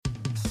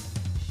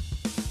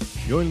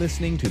You're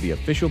listening to the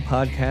official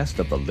podcast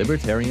of the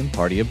Libertarian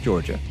Party of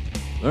Georgia.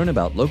 Learn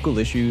about local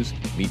issues,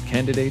 meet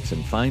candidates,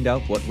 and find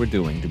out what we're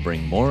doing to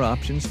bring more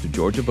options to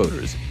Georgia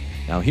voters.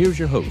 Now here's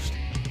your host.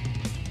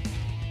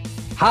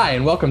 Hi,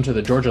 and welcome to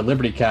the Georgia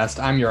Liberty Cast.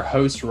 I'm your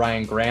host,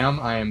 Ryan Graham.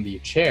 I am the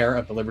chair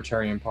of the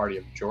Libertarian Party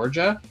of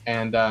Georgia.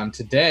 And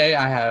today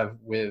I have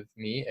with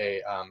me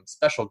a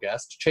special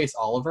guest, Chase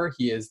Oliver.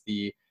 He is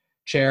the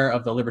chair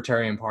of the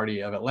Libertarian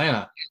Party of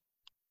Atlanta.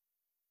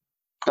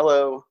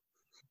 Hello.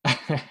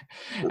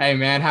 Hey,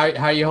 man,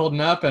 how you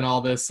holding up and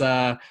all this,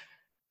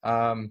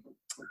 whatever,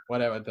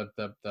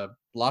 the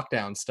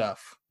lockdown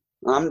stuff?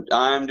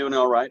 I'm doing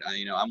all right.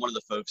 I'm one of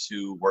the folks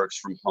who works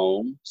from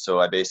home, so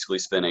I basically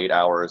spend 8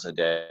 hours a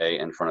day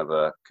in front of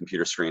a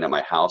computer screen at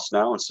my house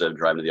now instead of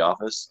driving to the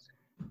office.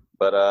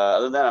 But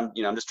other than that,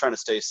 I'm just trying to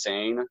stay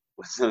sane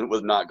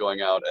with not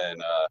going out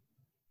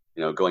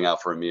and going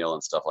out for a meal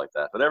and stuff like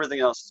that. But everything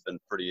else has been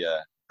pretty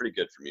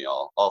good for me,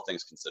 all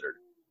things considered.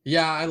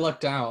 Yeah, I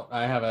lucked out.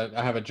 I have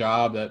a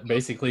job that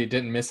basically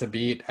didn't miss a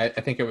beat. I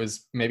think it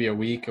was maybe a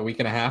week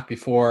and a half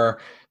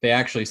before they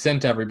actually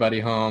sent everybody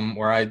home,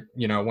 where I,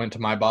 went to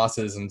my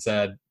bosses and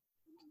said,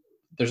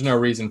 there's no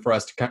reason for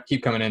us to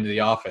keep coming into the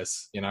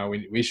office.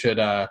 We should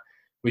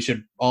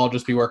all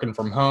just be working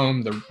from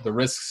home. The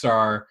risks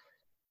are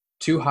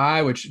too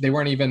high, which they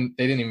didn't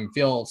even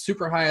feel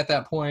super high at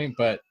that point,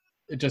 but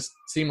it just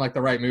seemed like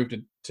the right move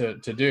to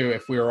do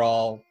if we were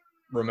all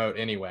remote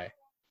anyway.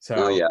 So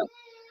oh, yeah.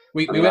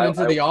 We went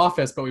into the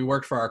office, but we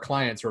worked for our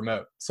clients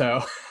remote.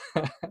 So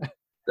I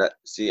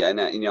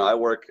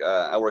work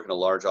in a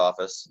large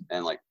office,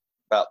 and like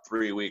about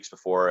 3 weeks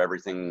before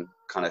everything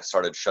kind of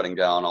started shutting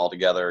down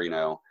altogether,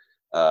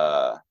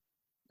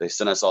 they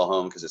sent us all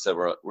home because they said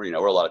we're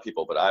a lot of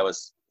people. But I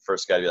was the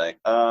first guy to be like,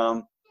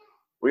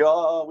 we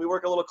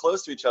work a little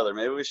close to each other.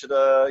 Maybe we should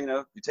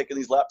be taking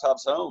these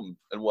laptops home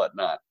and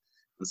whatnot.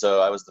 And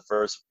so I was the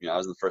first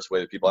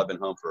wave of people. I've been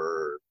home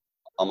for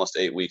almost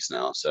 8 weeks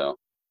now. So.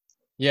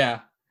 Yeah.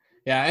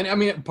 And I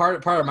mean,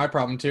 part of my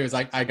problem too is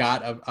I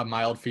got a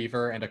mild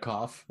fever and a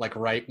cough, like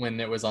right when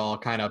it was all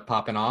kind of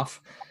popping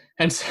off.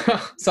 And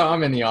so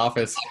I'm in the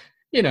office,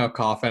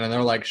 coughing, and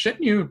they're like,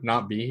 shouldn't you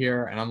not be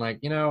here? And I'm like,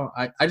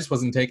 I just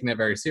wasn't taking it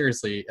very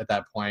seriously at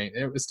that point.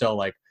 It was still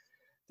like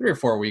 3 or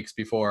 4 weeks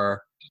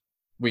before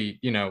we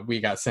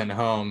got sent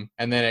home.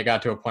 And then it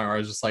got to a point where I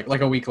was just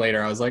like a week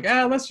later, I was like,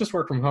 let's just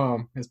work from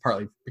home. It's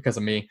partly because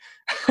of me.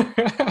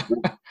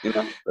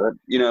 And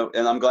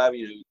I'm glad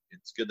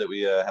it's good that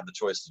we have the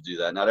choice to do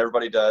that. Not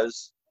everybody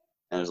does,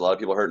 and there's a lot of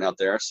people hurting out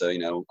there. So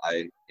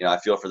I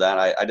feel for that.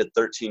 I did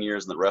 13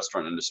 years in the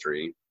restaurant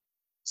industry,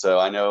 so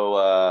I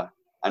know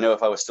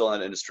if I was still in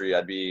that industry,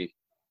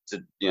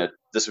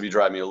 this would be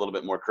driving me a little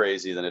bit more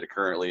crazy than it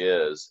currently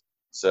is.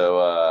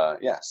 So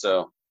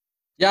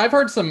yeah, I've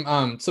heard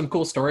some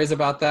cool stories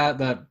about that.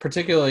 That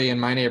particularly in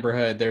my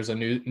neighborhood, there's a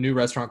new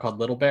restaurant called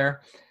Little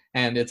Bear,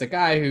 and it's a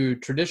guy who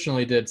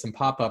traditionally did some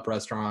pop-up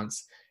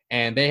restaurants,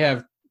 and they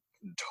have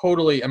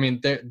totally, I mean,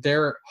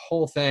 their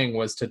whole thing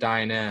was to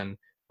dine in,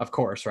 of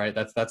course, right?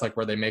 That's like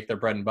where they make their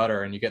bread and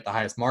butter, and you get the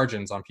highest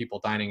margins on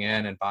people dining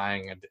in and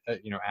buying,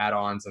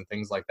 add-ons and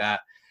things like that.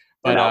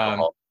 But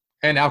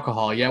and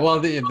alcohol, yeah. Well,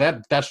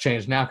 that's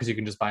changed now because you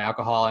can just buy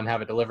alcohol and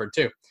have it delivered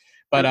too.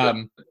 But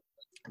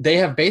they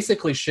have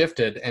basically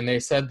shifted, and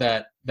they said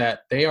that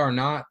they are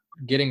not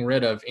getting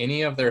rid of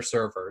any of their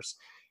servers.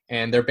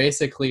 And they're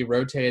basically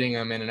rotating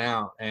them in and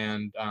out,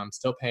 and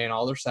still paying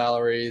all their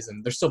salaries.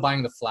 And they're still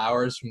buying the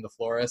flowers from the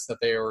florist that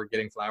they were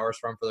getting flowers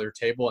from for their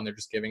table, and they're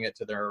just giving it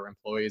to their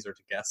employees or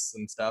to guests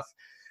and stuff.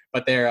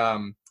 But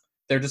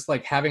they're just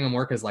like having them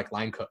work as like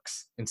line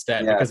cooks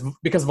instead,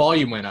 because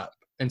volume went up,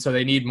 and so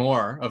they need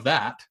more of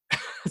that.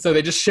 So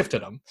they just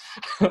shifted them,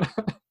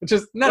 which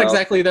is not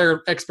exactly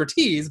their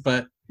expertise,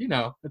 but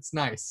it's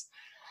nice.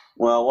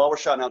 Well, while we're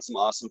shouting out some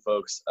awesome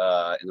folks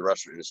in the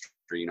restaurant industry,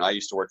 I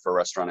used to work for a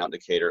restaurant out in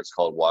Decatur. It's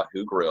called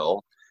Wahoo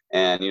Grill,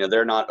 and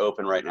they're not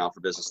open right now for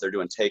business. They're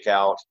doing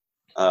takeout,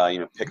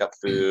 pick up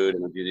food,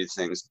 and do these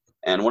things.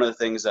 And one of the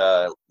things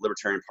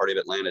Libertarian Party of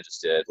Atlanta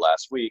just did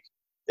last week,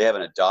 they have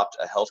an adopt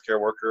a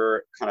healthcare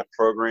worker kind of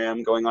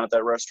program going on at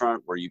that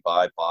restaurant, where you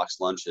buy boxed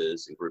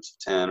lunches in groups of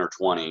 10 or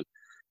 20,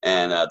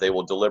 and they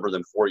will deliver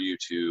them for you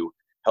to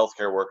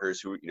healthcare workers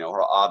who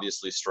are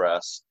obviously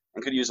stressed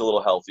and could use a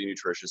little healthy,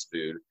 nutritious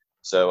food.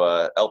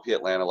 So LP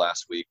Atlanta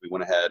last week, we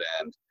went ahead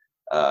and,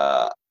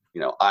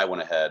 I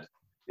went ahead.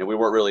 We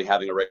weren't really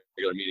having a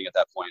regular meeting at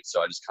that point,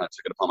 so I just kind of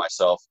took it upon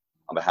myself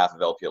on behalf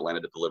of LP Atlanta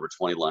to deliver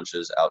 20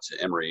 lunches out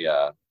to Emory,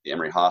 the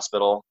Emory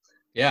Hospital.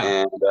 Yeah.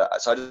 And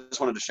so I just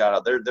wanted to shout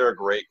out, they're a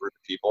great group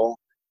of people,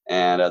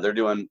 and they're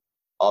doing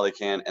all they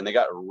can, and they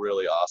got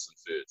really awesome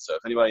food. So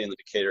if anybody in the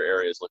Decatur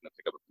area is looking to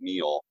pick up a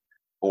meal,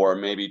 or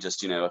maybe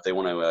just, if they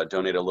want to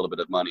donate a little bit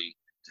of money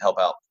to help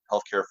out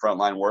healthcare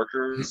frontline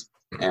workers,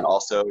 and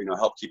also,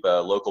 help keep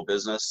a local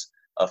business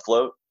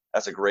afloat,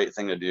 that's a great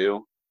thing to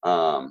do.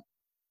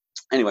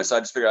 Anyway, so I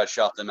just figured I'd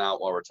shout them out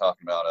while we're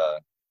talking about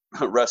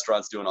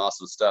restaurants doing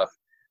awesome stuff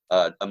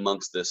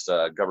amongst this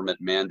government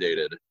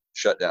mandated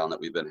shutdown that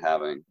we've been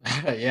having.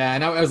 Yeah,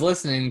 and I was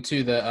listening to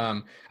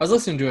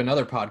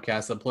another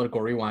podcast, the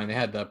Political Rewind. They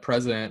had the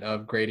president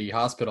of Grady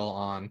Hospital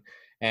on,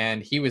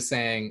 and he was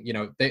saying,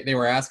 they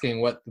were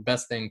asking what the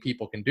best thing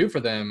people can do for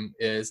them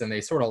is, and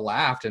they sort of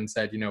laughed and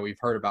said, we've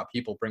heard about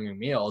people bringing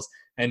meals,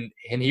 and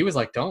he was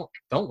like, don't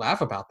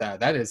laugh about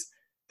that. That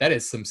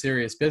is some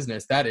serious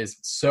business. That is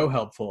so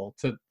helpful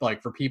to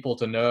for people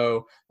to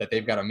know that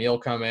they've got a meal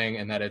coming,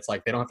 and that it's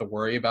like they don't have to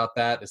worry about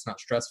that. It's not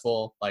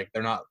stressful. Like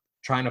they're not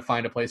trying to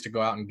find a place to go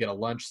out and get a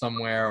lunch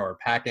somewhere or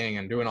packing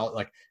and doing all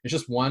it's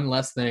just one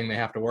less thing they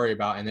have to worry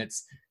about, and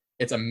it's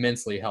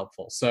immensely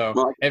helpful. So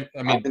Well,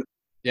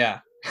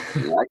 yeah.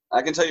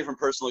 I can tell you from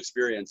personal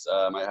experience.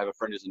 I have a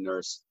friend who's a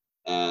nurse,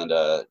 and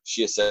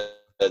she has said,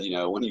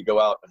 when you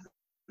go out and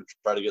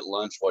try to get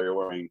lunch while you're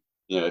wearing,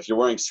 if you're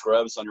wearing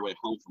scrubs on your way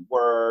home from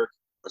work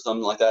or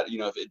something like that,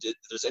 if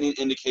there's any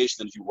indication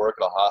that if you work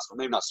at a hospital,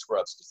 maybe not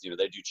scrubs, because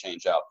they do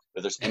change out, but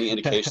if there's any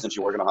indication that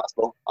you work in a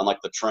hospital on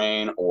the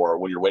train or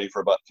when you're waiting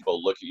for people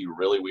to look at you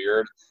really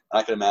weird, and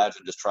I can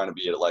imagine just trying to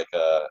be at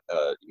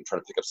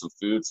trying to pick up some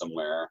food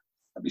somewhere,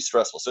 that'd be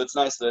stressful. So it's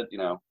nice that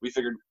we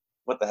figured,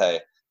 what the hey,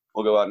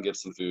 we'll go out and give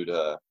some food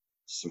to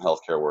some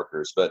healthcare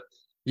workers. But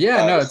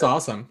it's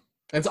awesome.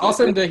 It's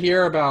awesome to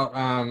hear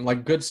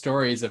about good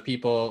stories of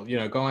people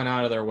going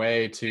out of their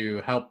way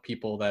to help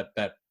people that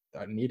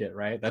need it,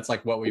 right? That's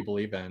what we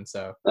believe in.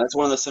 So that's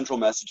one of the central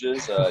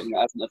messages. As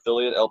an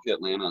affiliate, LP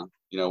Atlanta,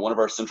 one of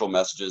our central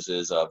messages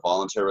is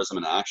volunteerism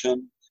in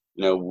action.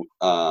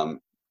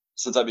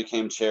 Since I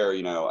became chair,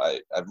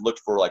 I've looked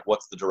for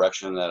what's the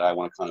direction that I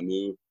want to kind of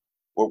move,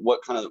 or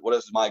what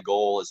is my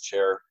goal as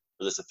chair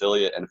for this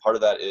affiliate, and part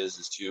of that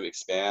is to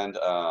expand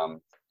our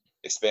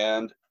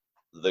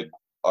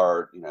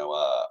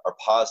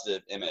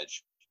positive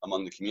image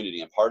among the community,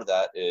 and part of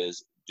that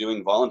is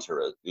doing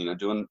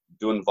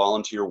doing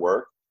volunteer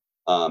work,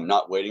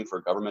 not waiting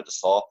for government to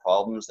solve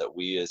problems that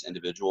we as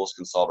individuals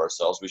can solve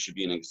ourselves. We should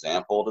be an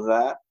example to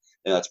that,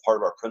 and that's part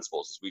of our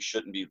principles. Is we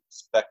shouldn't be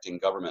expecting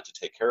government to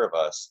take care of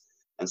us,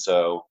 and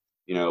so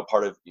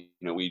part of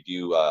we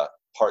do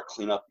park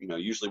cleanup.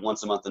 Usually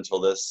once a month until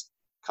this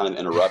kind of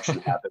interruption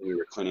happened. We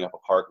were cleaning up a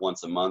park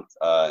once a month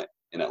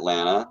in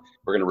Atlanta.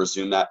 We're going to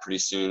resume that pretty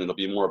soon. It'll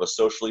be more of a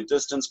socially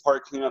distanced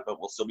park cleanup, but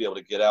we'll still be able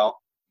to get out,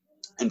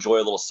 enjoy a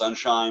little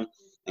sunshine,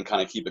 and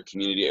kind of keep a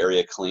community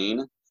area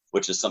clean,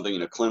 which is something,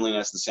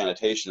 cleanliness and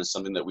sanitation is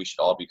something that we should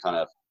all be kind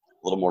of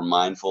a little more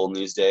mindful in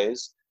these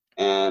days.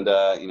 And,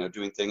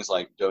 doing things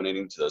like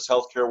donating to those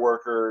healthcare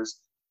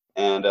workers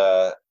and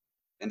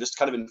just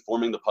kind of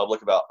informing the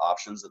public about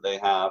options that they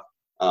have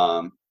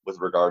with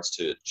regards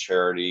to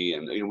charity.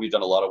 And, we've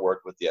done a lot of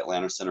work with the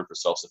Atlanta Center for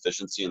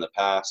Self-Sufficiency in the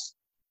past.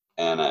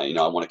 And,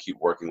 I want to keep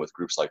working with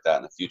groups like that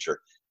in the future,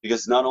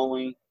 because not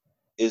only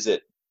is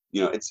it,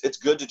 it's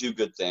good to do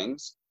good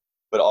things,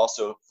 but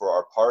also for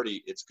our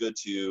party, it's good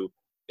to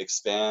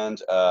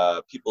expand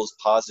people's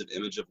positive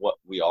image of what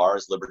we are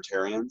as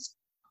libertarians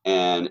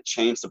and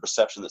change the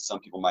perception that some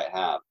people might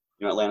have.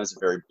 Atlanta is a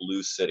very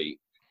blue city.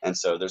 And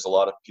so there's a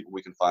lot of people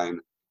we can find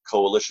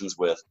coalitions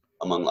with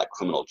among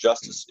criminal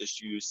justice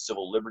issues,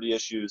 civil liberty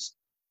issues.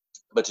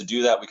 But to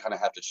do that, we kind of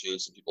have to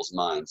change some people's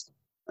minds.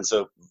 And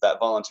so that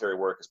voluntary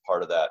work is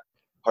part of that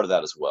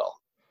as well.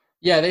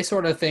 Yeah, they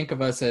sort of think of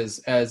us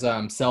as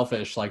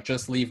selfish,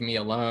 just leave me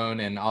alone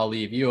and I'll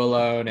leave you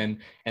alone, and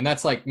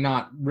that's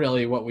not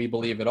really what we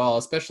believe at all.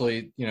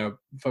 Especially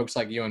folks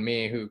like you and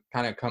me who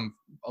kind of come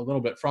a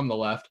little bit from the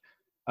left.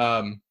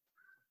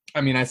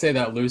 I say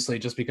that loosely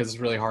just because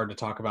it's really hard to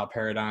talk about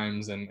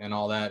paradigms and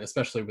all that,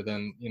 especially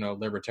within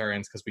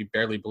libertarians, because we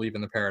barely believe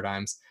in the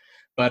paradigms.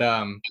 But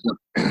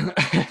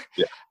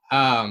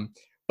yeah.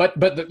 But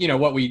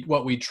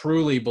what we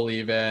truly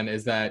believe in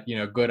is that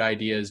good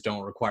ideas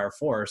don't require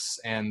force,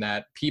 and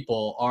that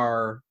people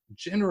are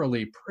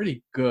generally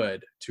pretty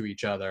good to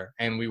each other,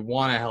 and we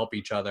want to help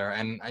each other.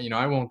 And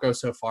I won't go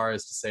so far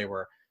as to say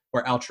we're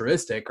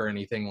altruistic or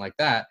anything like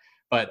that,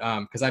 but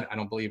because I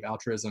don't believe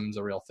altruism is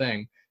a real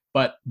thing.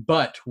 But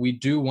we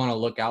do want to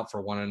look out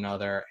for one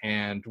another,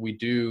 and we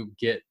do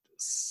get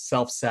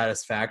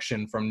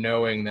self-satisfaction from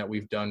knowing that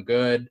we've done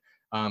good.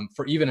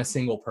 For even a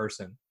single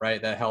person,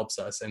 right? That helps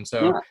us. And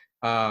so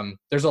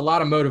there's a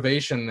lot of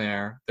motivation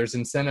there. There's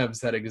incentives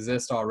that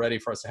exist already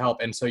for us to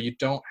help. And so you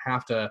don't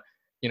have to,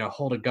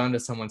 hold a gun to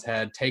someone's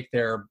head, take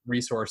their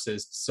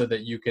resources so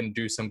that you can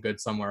do some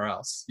good somewhere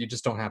else. You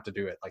just don't have to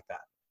do it like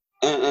that.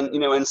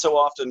 And so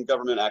often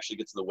government actually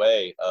gets in the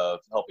way of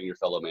helping your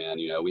fellow man.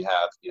 We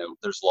have,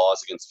 there's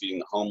laws against feeding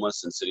the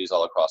homeless in cities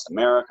all across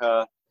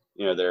America.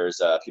 There's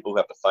people who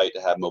have to fight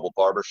to have mobile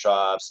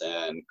barbershops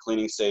and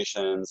cleaning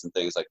stations and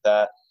things like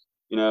that.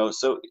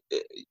 So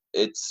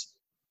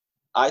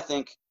I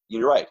think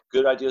you're right.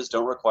 Good ideas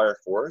don't require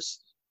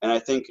force. And I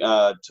think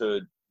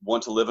to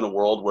want to live in a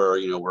world where,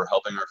 we're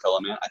helping our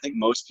fellow man, I think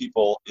most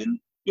people in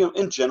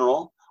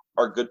general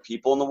are good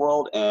people in the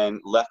world,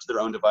 and left to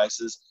their own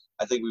devices,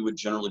 I think we would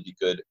generally be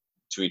good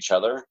to each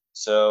other.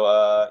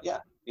 So,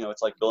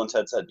 it's like Bill and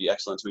Ted said, be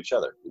excellent to each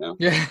other,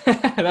 Yeah,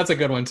 that's a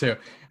good one too.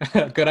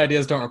 Good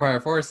ideas don't require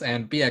force,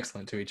 and be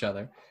excellent to each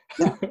other.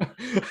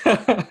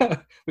 Yeah.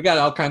 We got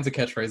all kinds of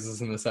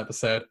catchphrases in this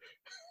episode.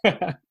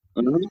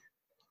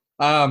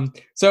 Mm-hmm.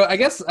 So I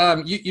guess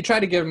you tried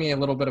to give me a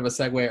little bit of a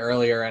segue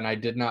earlier, and I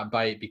did not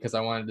bite because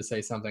I wanted to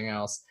say something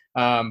else.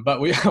 But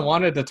we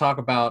wanted to talk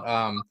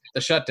about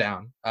the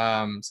shutdown.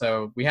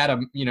 So we had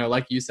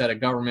like you said, a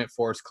government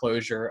forced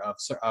closure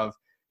of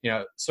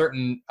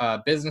certain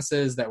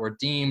businesses that were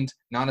deemed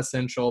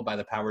non-essential by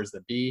the powers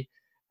that be.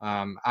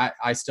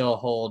 I still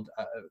hold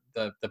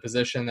the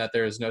position that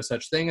there is no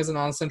such thing as a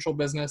non-essential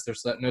business.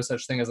 There's no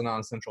such thing as a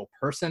non-essential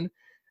person.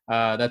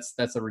 That's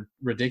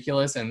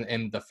ridiculous,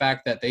 and the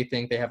fact that they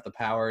think they have the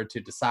power to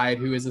decide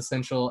who is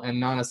essential and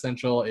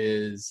non-essential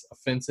is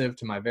offensive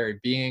to my very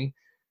being.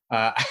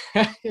 I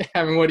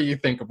mean, what do you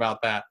think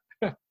about that?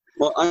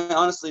 Well, I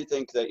honestly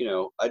think that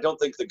I don't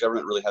think the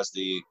government really has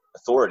the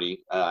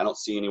authority. I don't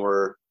see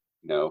anywhere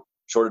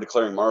short of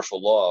declaring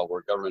martial law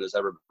where government has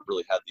ever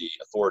really had the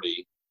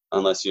authority,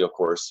 unless of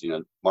course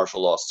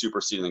martial law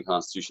superseding the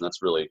Constitution.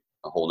 That's really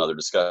a whole nother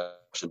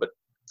discussion. But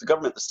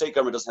the state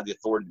government doesn't have the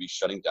authority to be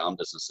shutting down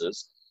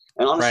businesses.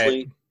 And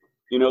honestly,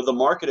 right. The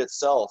market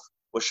itself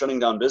was shutting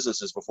down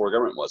businesses before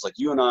government was. Like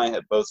you and I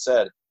had both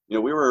said, we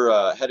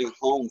were heading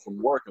home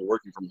from work and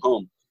working from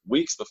home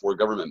weeks before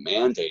government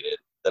mandated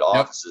that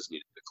offices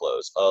needed to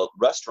close.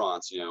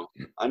 Restaurants,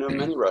 I know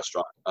many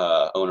restaurant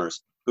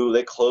owners who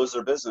they closed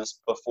their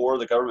business before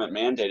the government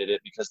mandated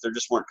it because there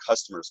just weren't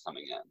customers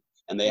coming in,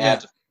 and they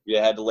had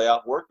to lay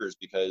off workers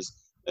because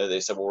they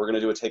said, well, we're going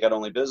to do a takeout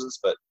only business,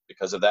 but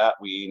because of that,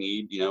 we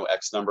need,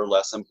 X number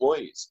less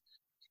employees.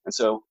 And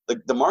so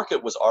the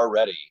market was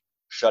already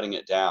shutting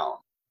it down,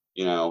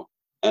 and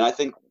I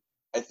think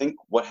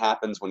what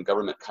happens when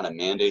government kind of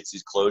mandates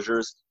these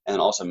closures and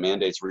also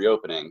mandates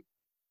reopening,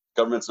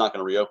 government's not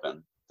going to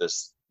reopen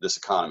this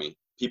economy.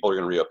 People are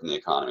going to reopen the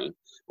economy.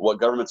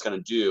 What government's going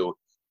to do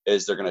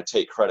is they're going to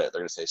take credit.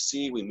 They're going to say,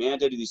 see, we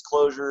mandated these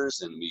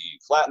closures and we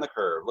flattened the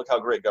curve. Look how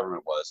great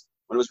government was.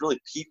 When it was really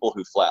people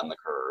who flattened the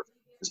curve.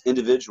 As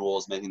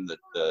individuals making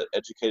the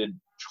educated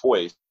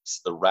choice,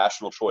 the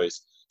rational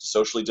choice to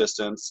socially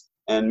distance.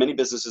 And many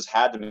businesses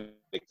had to make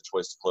the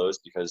choice to close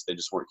because they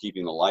just weren't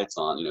keeping the lights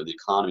on. The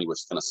economy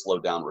was going to slow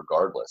down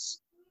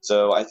regardless.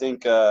 So I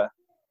think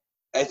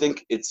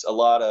it's a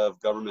lot of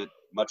government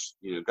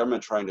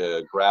trying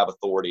to grab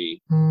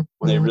authority when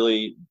they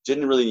really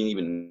didn't really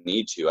even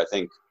need to. I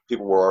think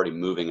people were already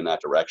moving in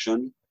that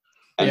direction.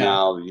 And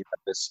now you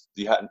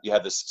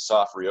have this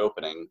soft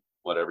reopening,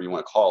 whatever you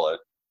want to call it.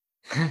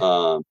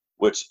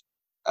 Which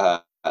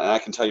and I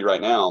can tell you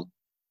right now,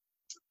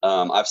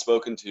 I've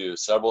spoken to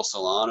several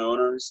salon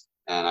owners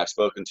and I've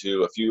spoken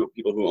to a few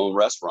people who own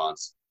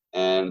restaurants,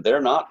 and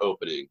they're not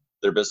opening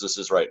their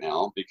businesses right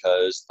now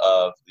because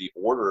of the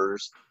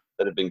orders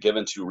that have been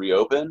given to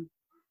reopen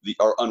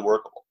are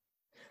unworkable.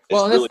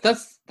 Well,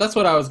 that's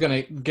what I was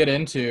going to get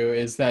into,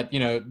 is that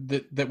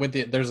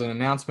there's an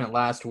announcement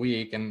last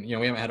week, and we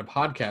haven't had a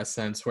podcast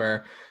since,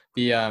 where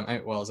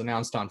it was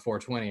announced on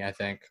 420, I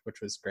think,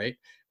 which was great.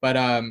 But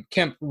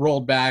Kemp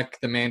rolled back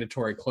the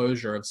mandatory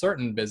closure of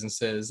certain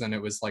businesses, and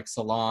it was like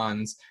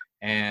salons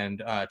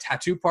and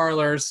tattoo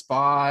parlors,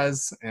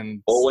 spas,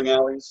 and bowling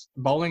alleys.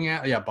 Bowling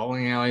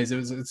alleys.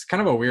 It's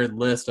kind of a weird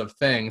list of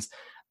things,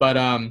 but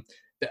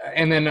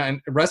and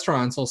then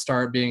restaurants will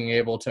start being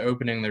able to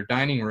opening their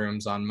dining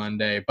rooms on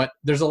Monday. But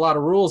there's a lot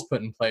of rules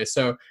put in place,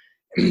 so.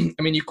 I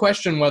mean, you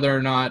question whether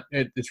or not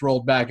it's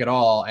rolled back at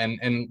all.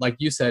 And like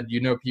you said,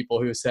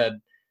 people who said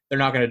they're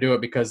not going to do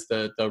it because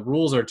the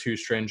rules are too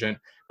stringent.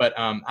 But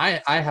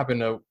I happen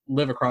to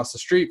live across the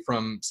street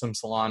from some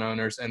salon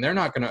owners, and they're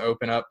not going to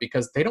open up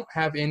because they don't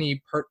have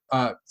any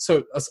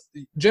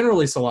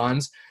generally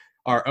salons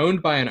are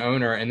owned by an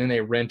owner, and then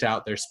they rent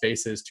out their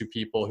spaces to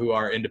people who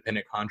are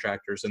independent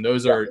contractors. And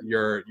those are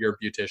your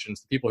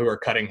beauticians, the people who are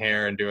cutting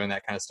hair and doing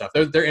that kind of stuff.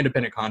 They're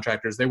independent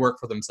contractors. They work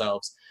for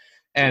themselves.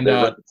 And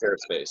fair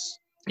space.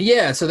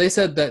 Yeah, so they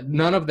said that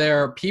none of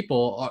their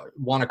people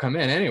want to come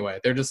in anyway.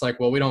 They're just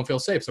like, well, we don't feel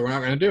safe, so we're not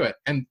going to do it.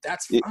 And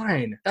that's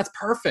fine. That's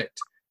perfect.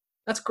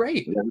 That's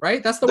great,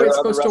 right? That's the way it's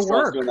supposed to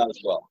work. Doing that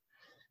as well.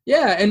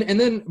 Yeah, and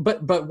then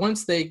but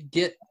once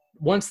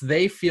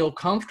they feel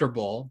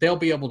comfortable, they'll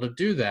be able to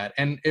do that.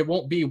 And it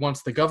won't be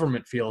once the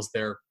government feels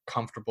they're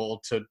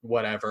comfortable to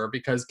whatever,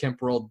 because Kemp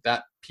rolled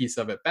that piece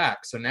of it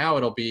back. So now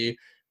it'll be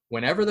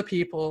whenever the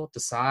people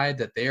decide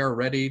that they are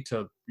ready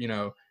to,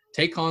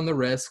 take on the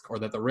risk, or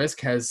that the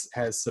risk has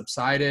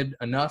subsided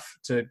enough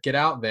to get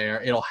out there,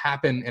 it'll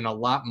happen in a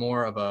lot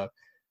more of a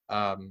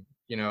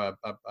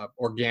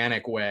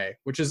organic way,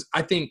 which is,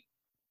 I think,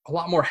 a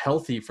lot more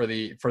healthy for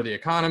the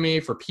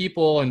economy, for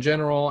people in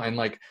general. And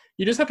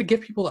you just have to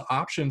give people the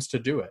options to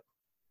do it.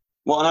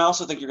 Well, and I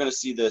also think you're going to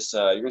see this,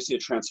 you're going to see a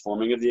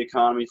transforming of the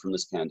economy from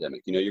this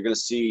pandemic. You're going to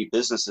see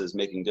businesses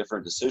making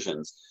different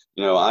decisions.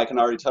 I can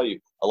already tell you,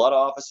 a lot of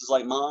offices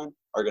like mine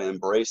are going to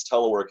embrace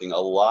teleworking a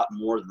lot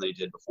more than they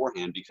did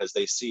beforehand, because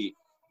they see,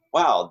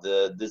 wow,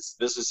 this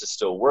business is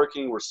still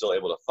working. We're still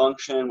able to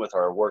function with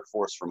our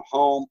workforce from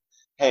home.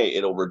 hey,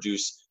 it'll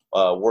reduce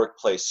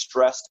workplace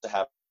stress to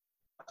have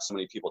so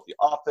many people at the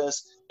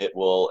office. It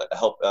will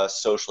help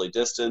us socially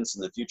distance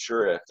in the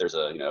future if there's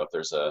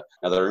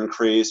another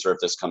increase, or if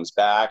this comes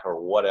back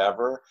or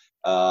whatever.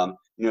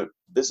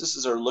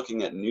 Businesses are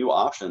looking at new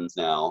options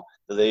now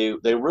that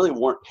they really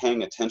weren't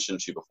paying attention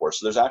to before.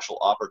 So there's actual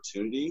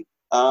opportunity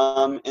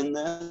in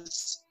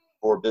this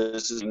for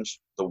businesses to change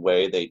the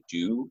way they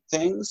do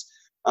things.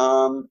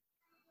 I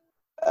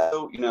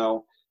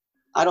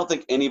don't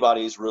think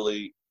anybody's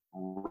really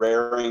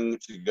raring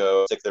to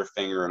go stick their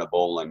finger in a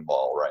bowling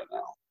ball right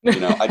now.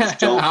 I just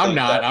don't. I'm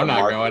not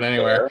going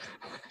anywhere.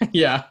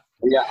 Yeah.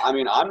 Yeah, I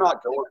mean, I'm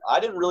not going. I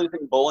didn't really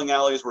think bowling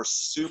alleys were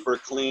super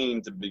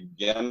clean to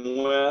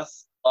begin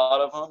with. A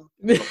lot of them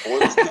before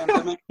this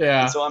pandemic.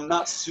 Yeah. And so I'm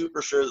not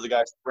super sure that the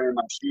guy spraying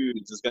my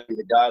shoes is going to be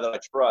the guy that I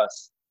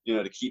trust,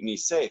 to keep me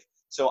safe.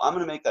 So I'm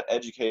going to make that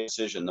educated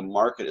decision. The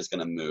market is going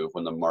to move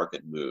when the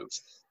market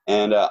moves.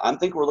 And I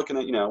think we're looking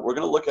at, we're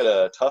going to look at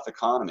a tough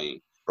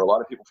economy for a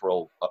lot of people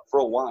for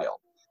a while.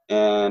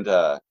 And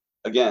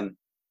again,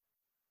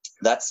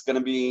 that's going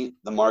to be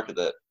the market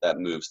that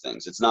moves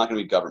things. It's not going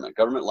to be government.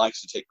 Government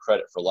likes to take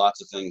credit for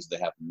lots of things they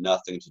have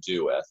nothing to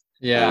do with.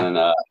 Yeah. And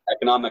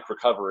economic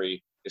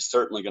recovery is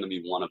certainly going to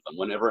be one of them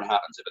whenever it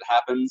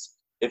happens.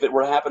 If it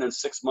were to happen in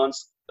 6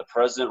 months, the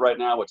president right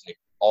now would take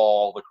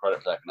all the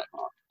credit for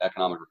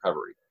economic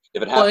recovery.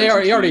 If it happens, well,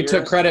 he already years,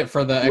 took credit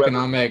for the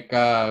economic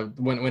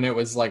when it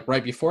was like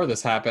right before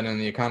this happened and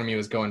the economy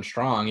was going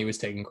strong. He was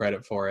taking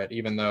credit for it,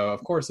 even though,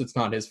 of course, it's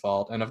not his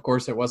fault, and of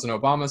course, it wasn't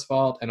Obama's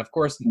fault, and of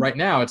course, right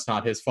now, it's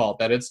not his fault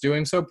that it's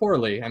doing so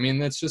poorly. I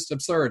mean, it's just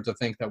absurd to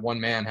think that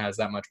one man has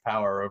that much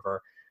power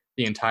over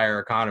the entire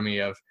economy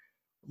of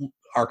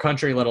our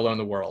country, let alone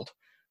the world.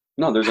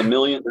 No, there's a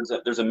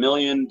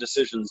million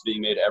decisions being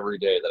made every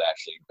day that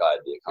actually guide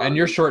the economy. And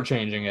you're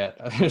shortchanging it.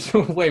 There's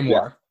way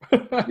more.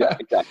 Yeah,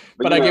 exactly.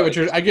 But I get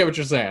what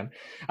you're saying.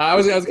 I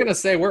was gonna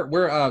say we're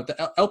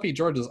the LP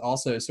Georgia is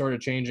also sort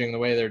of changing the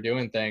way they're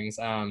doing things.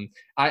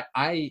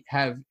 I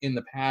have in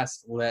the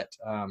past let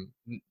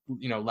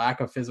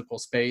lack of physical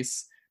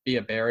space be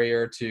a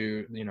barrier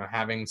to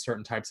having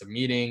certain types of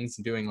meetings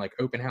and doing like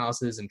open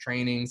houses and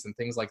trainings and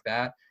things like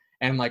that.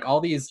 And like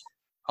all these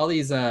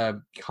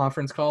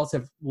conference calls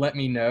have let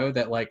me know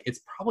that like it's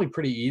probably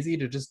pretty easy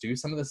to just do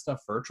some of this stuff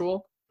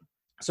virtual.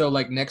 So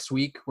like next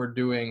week we're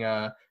doing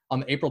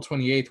on April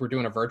 28th we're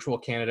doing a virtual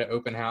candidate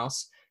open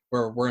house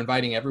where we're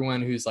inviting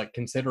everyone who's like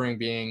considering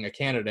being a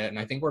candidate, and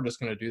I think we're just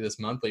going to do this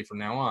monthly from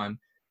now on.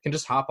 Can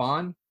just hop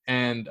on,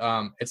 and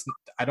I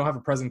don't have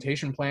a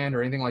presentation planned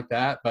or anything like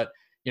that, but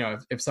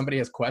if somebody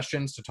has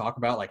questions to talk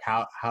about, like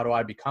how do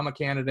I become a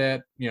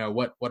candidate,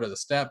 what are the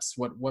steps,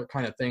 what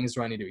kind of things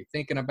do I need to be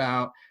thinking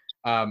about,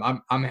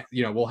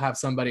 we'll have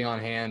somebody on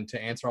hand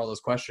to answer all those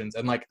questions.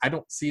 And like I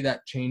don't see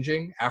that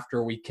changing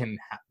after we can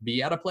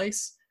be at a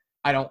place.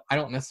 I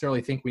don't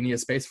necessarily think we need a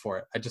space for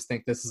it. I just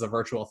think this is a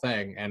virtual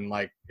thing, and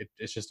like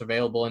it's just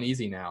available and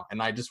easy now,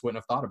 and I just wouldn't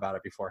have thought about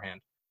it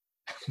beforehand.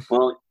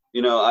 Well,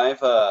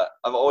 I've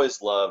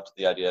always loved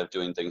the idea of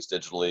doing things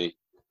digitally.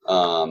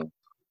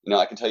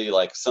 I can tell you,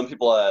 like, some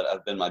people that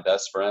have been my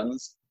best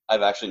friends,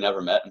 I've actually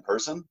never met in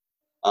person,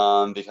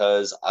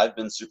 because I've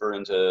been super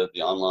into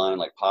the online,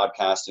 like,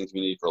 podcasting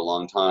community for a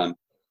long time.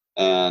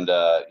 And,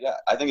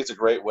 I think it's a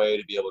great way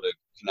to be able to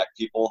connect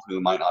people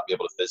who might not be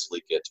able to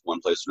physically get to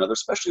one place or another,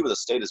 especially with a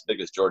state as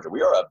big as Georgia.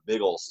 We are a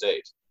big old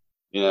state.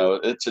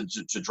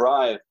 To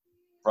drive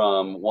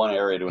from one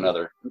area to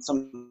another can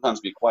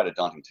sometimes be quite a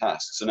daunting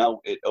task. So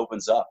now it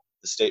opens up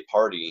the state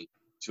party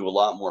to a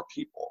lot more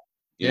people.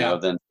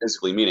 Than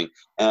physically meeting.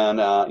 And,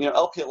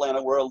 LP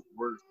Atlanta, we're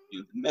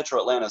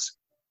Metro Atlanta's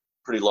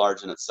pretty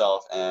large in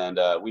itself, and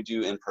we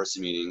do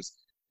in-person meetings.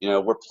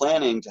 We're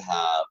planning to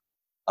have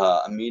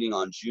a meeting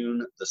on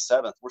June the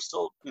 7th. We're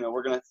still,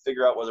 we're going to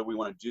figure out whether we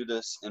want to do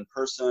this in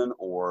person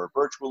or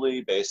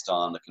virtually based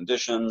on the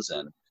conditions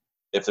and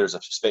if there's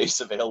a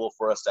space available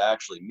for us to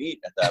actually meet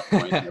at that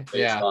point,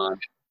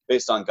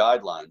 based on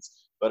guidelines.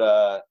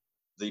 But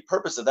the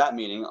purpose of that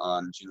meeting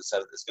on June the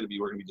 7th is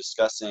we're going to be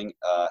discussing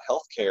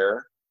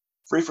healthcare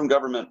free from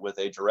government with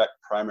a direct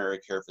primary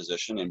care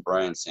physician named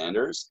Brian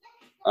Sanders.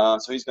 So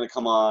he's going to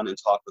come on and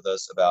talk with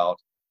us about,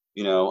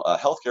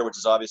 healthcare, which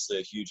is obviously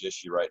a huge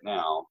issue right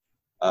now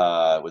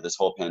with this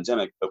whole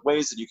pandemic, but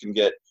ways that you can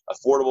get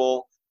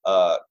affordable,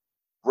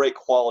 great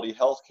quality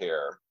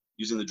healthcare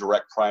using the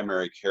direct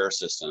primary care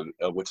system,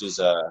 which is,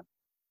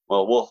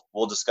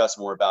 we'll discuss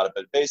more about it,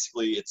 but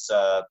basically it's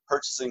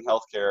purchasing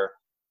healthcare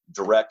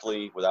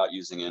directly without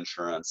using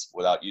insurance,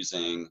 without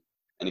using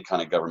any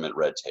kind of government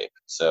red tape.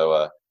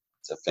 So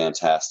it's a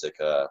fantastic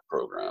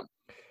program.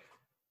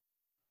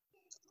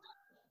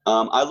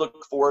 I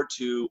look forward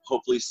to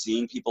hopefully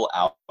seeing people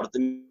out at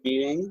the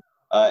meeting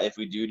if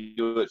we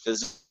do it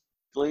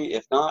physically.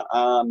 If not,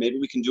 maybe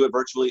we can do it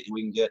virtually and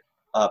we can get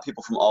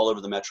people from all over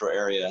the metro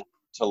area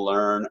to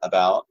learn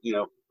about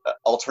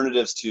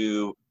alternatives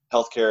to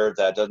healthcare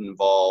that doesn't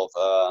involve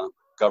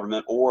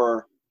government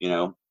or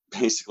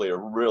basically a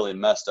really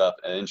messed up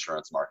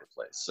insurance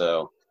marketplace.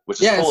 So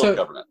which is full of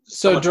government.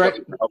 So direct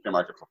healthcare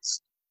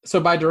marketplace. So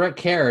by direct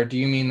care, do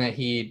you mean that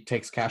he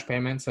takes cash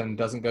payments and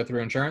doesn't go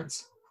through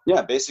insurance?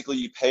 Yeah, basically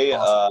you pay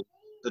Awesome.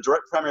 the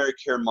direct primary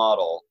care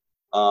model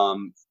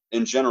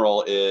in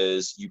general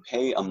is you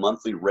pay a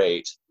monthly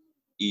rate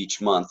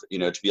each month,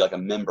 to be like a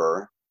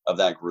member of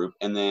that group,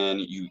 and then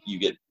you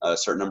get a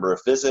certain number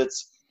of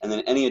visits, and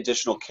then any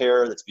additional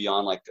care that's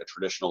beyond like a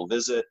traditional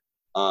visit,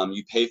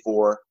 you pay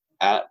for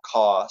at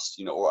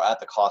cost, or at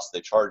the cost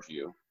they charge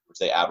you, which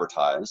they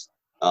advertise,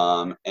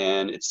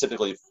 and it's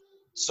typically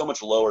so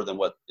much lower than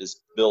what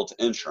is billed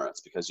to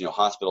insurance because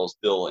hospitals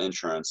bill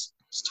insurance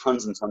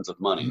tons and tons of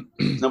money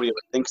because nobody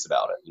ever thinks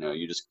about it.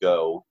 You just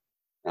go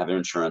and have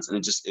insurance, and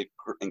it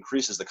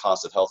increases the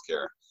cost of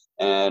healthcare.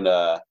 And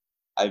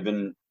I've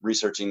been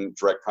researching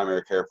direct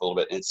primary care for a little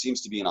bit, and it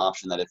seems to be an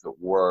option that if it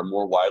were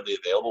more widely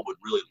available would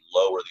really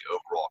lower the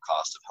overall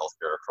cost of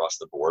healthcare across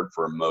the board.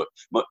 For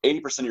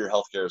 80% of your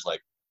healthcare is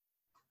like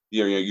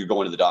you're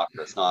going to the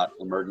doctor. It's not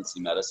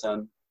emergency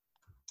medicine.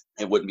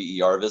 It wouldn't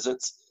be ER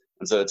visits.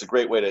 And so it's a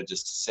great way to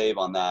just save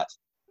on that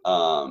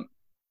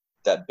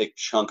that big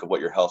chunk of what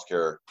your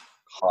healthcare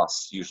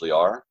costs usually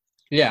are.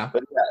 Yeah.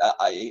 But yeah,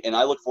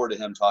 I look forward to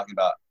him talking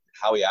about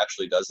how he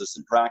actually does this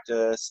in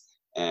practice.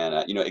 And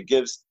it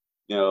gives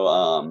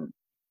from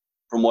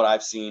what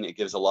I've seen, it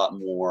gives a lot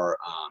more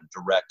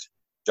direct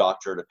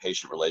doctor to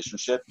patient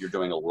relationship. You're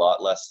doing a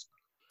lot less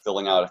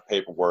filling out of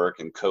paperwork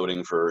and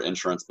coding for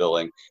insurance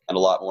billing, and a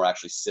lot more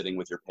actually sitting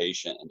with your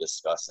patient and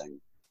discussing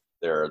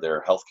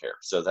their health care.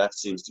 So that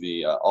seems to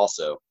be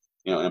also,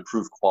 an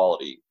improved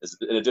quality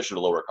in addition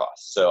to lower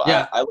costs. So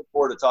Yeah. I look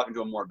forward to talking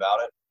to him more about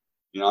it.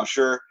 I'm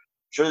sure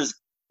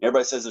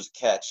everybody says there's a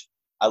catch.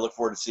 I look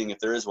forward to seeing if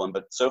there is one.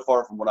 But so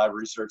far from what I've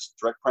researched,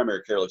 direct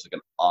primary care looks like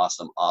an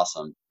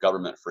awesome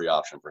government-free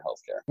option for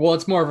healthcare. Well,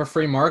 it's more of a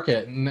free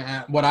market. And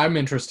what I'm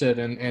interested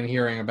in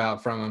hearing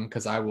about from him,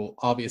 because I will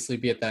obviously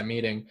be at that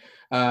meeting,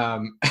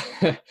 what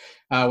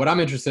I'm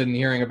interested in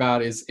hearing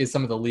about is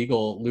some of the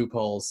legal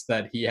loopholes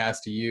that he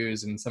has to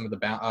use and some of the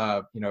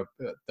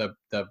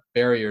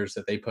barriers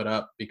that they put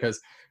up,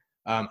 because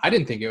I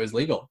didn't think it was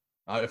legal.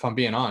 If I'm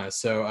being honest.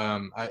 So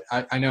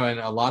I know in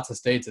lots of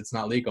states it's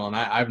not legal, and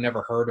I've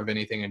never heard of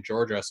anything in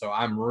Georgia. So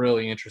I'm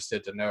really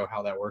interested to know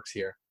how that works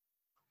here.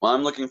 Well,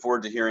 I'm looking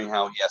forward to hearing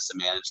how he has to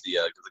manage the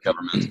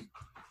government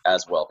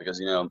as well,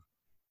 because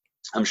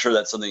I'm sure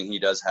that's something he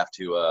does have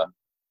to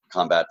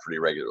combat pretty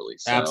regularly.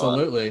 So,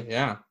 absolutely,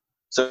 yeah.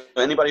 So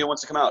anybody who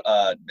wants to come out,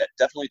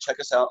 definitely check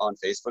us out on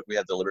Facebook. We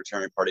have the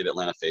Libertarian Party of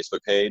Atlanta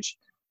Facebook page.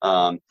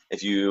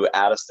 If you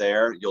add us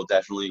there, you'll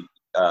definitely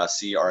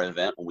see our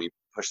event when we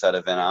push that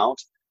event out.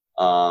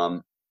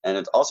 And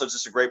it's also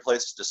just a great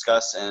place to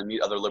discuss and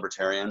meet other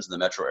libertarians in the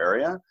metro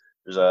area.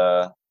 There's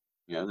a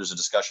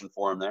discussion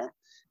forum there.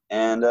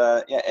 And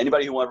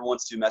anybody who ever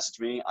wants to message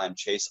me, I'm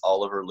Chase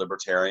Oliver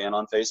Libertarian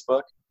on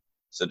Facebook.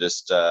 So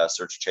just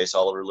search Chase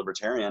Oliver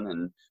Libertarian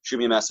and shoot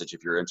me a message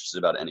if you're interested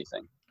about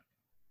anything.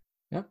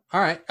 Yep.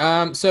 All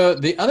right. So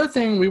the other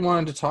thing we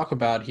wanted to talk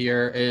about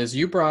here is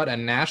you brought a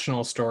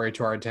national story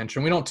to our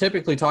attention. We don't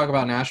typically talk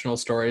about national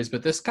stories,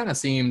 but this kind of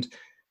seemed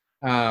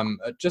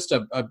just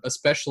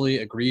especially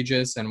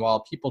egregious. And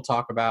while people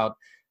talk about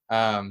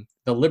the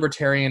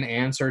libertarian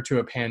answer to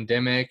a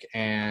pandemic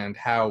and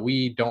how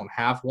we don't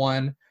have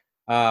one,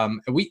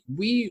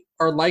 we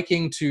are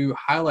liking to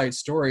highlight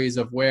stories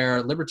of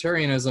where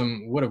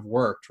libertarianism would have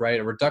worked, right?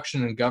 A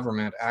reduction in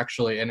government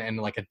actually, and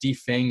like a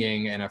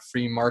defanging and a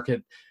free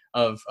market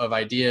of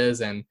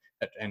ideas and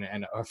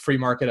a free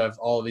market of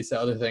all of these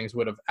other things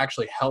would have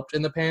actually helped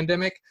in the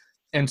pandemic.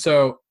 And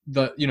so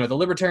the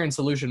libertarian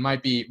solution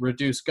might be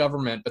reduce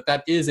government, but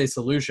that is a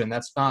solution.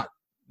 That's not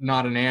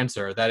an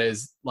answer. That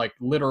is like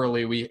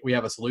literally we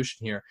have a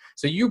solution here.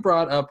 So you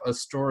brought up a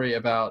story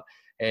about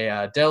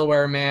a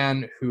Delaware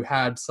man who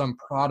had some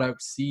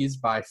product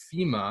seized by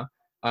FEMA.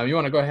 You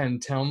want to go ahead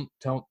and tell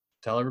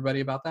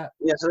everybody about that?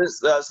 Yeah. So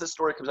this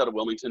story comes out of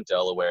Wilmington,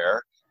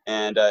 Delaware,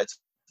 and it's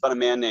about a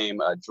man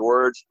named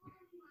George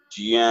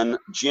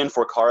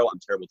Gianforcaro. I'm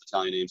terrible with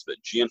Italian names, but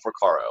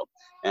Gianforcaro.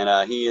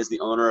 And he is the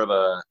owner of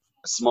a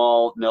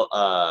small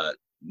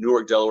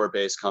Newark,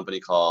 Delaware-based company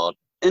called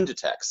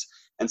Inditex.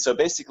 And so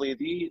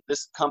basically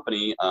this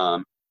company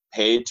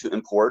paid to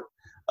import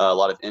a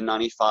lot of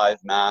N95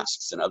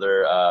 masks and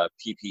other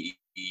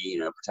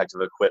PPE,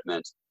 protective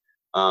equipment,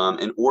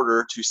 in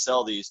order to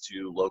sell these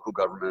to local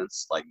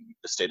governments like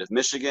the state of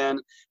Michigan,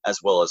 as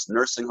well as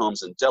nursing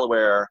homes in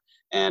Delaware,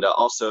 and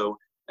also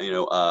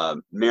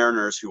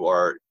mariners who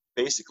are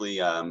basically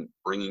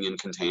bringing in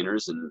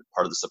containers and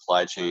part of the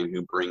supply chain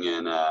who bring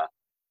in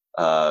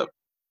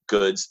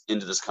goods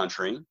into this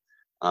country.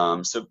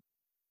 So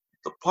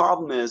the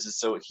problem is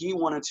so he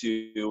wanted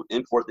to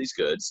import these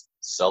goods,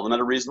 sell them at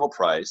a reasonable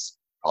price,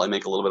 probably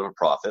make a little bit of a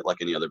profit like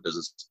any other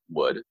business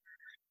would,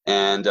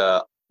 and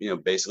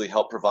basically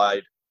help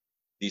provide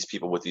these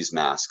people with these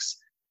masks.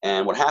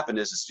 And what happened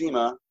is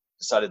FEMA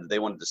decided that they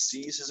wanted to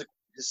seize his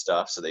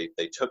stuff, so they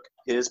took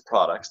his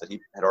products that he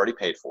had already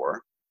paid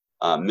for,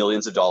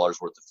 millions of dollars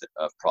worth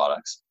of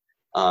products,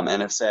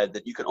 and have said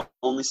that you can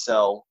only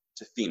sell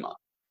to FEMA.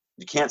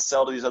 You can't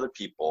sell to these other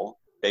people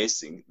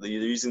they're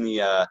using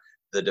the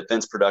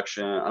Defense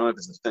Production. I don't know if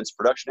it's the Defense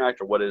Production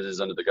Act or what it is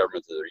under the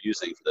government that they're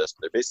using for this.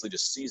 But they're basically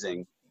just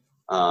seizing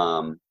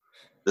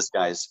this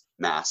guy's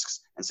masks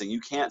and saying you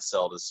can't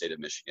sell to the state of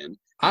Michigan.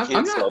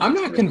 I'm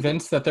not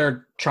convinced that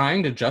they're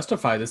trying to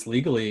justify this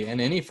legally in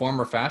any form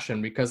or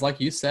fashion, because like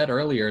you said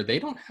earlier, they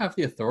don't have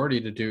the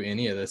authority to do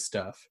any of this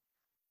stuff.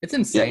 It's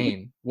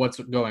insane what's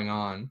going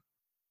on.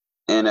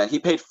 And he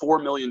paid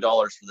 $4 million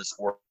for this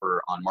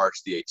order on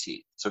March the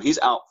 18th. So he's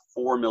out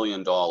 $4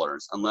 million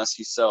unless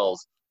he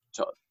sells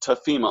to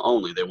FEMA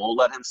only. They won't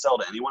let him sell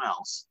to anyone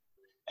else.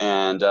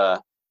 And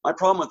my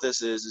problem with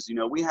this is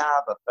we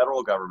have a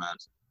federal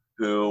government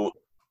who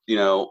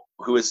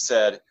has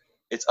said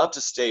it's up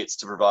to states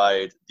to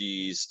provide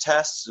these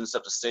tests, and it's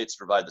up to states to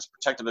provide this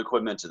protective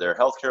equipment to their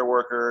healthcare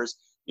workers.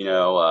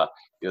 The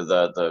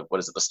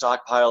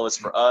stockpile is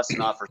for us,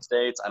 not for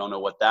states. I don't know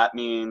what that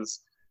means,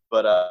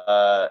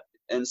 but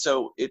and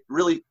so it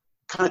really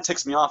kind of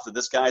ticks me off that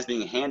this guy is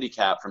being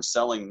handicapped from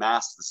selling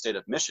masks to the state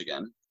of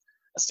Michigan,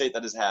 a state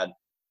that has had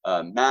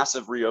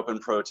massive reopen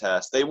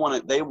protests. They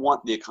want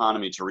the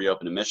economy to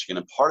reopen in Michigan,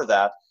 and part of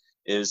that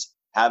is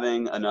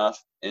having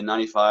enough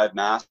N95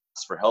 masks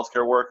for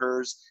healthcare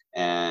workers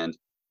and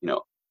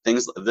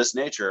things of this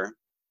nature,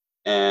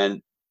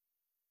 and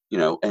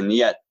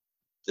yet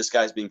this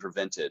guy's being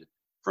prevented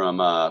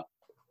from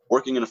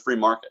working in a free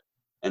market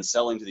and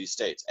selling to these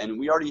states. And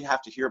we already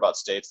have to hear about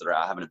states that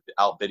are having to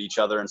outbid each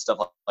other and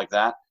stuff like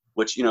that,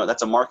 which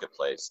that's a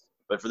marketplace.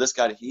 But for this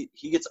guy,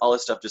 he gets all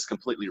this stuff just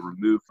completely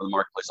removed from the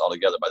marketplace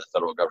altogether by the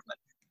federal government.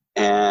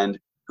 And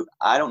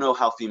I don't know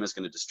how FEMA is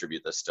going to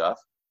distribute this stuff.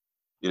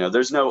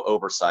 There's no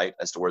oversight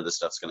as to where this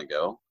stuff's going to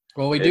go.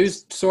 Well, we do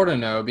sort of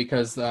know,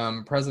 because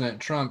President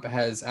Trump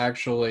has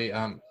actually,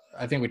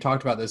 I think we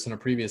talked about this in a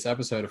previous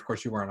episode. Of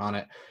course, you weren't on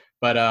it,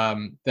 but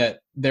that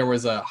there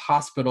was a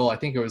hospital, I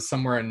think it was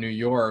somewhere in New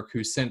York,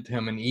 who sent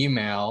him an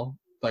email,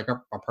 like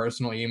a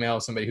personal email,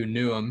 somebody who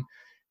knew him,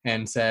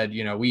 and said,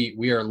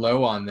 we are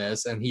low on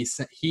this. And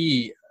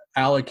he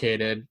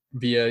allocated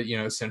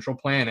via, central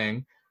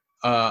planning,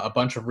 a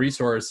bunch of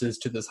resources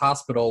to this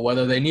hospital,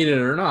 whether they needed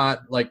it or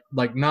not, like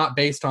not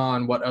based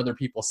on what other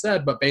people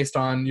said, but based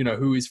on,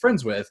 who he's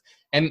friends with.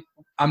 And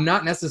I'm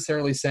not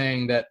necessarily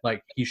saying that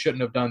he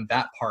shouldn't have done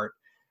that part.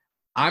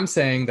 I'm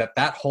saying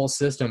that whole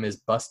system is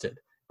busted,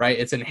 right?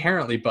 It's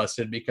inherently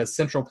busted because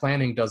central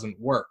planning doesn't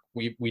work.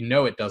 We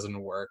know it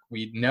doesn't work.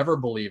 We never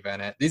believe in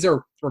it. These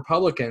are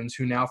Republicans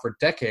who now for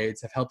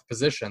decades have held the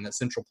position that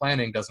central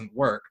planning doesn't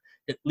work,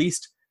 at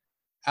least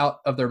out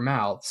of their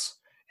mouths.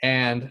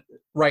 And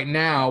right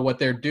now what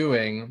they're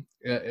doing,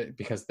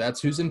 because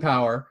that's who's in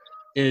power,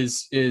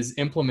 is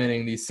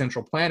implementing these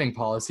central planning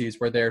policies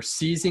where they're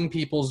seizing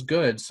people's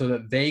goods so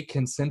that they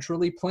can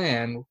centrally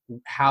plan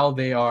how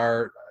they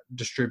are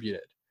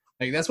distributed.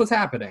 That's what's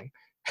happening.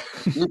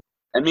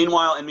 And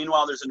meanwhile,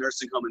 there's a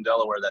nursing home in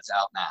Delaware that's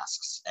out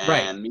masks. And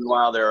right.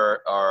 Meanwhile,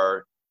 there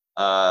are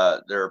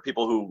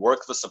people who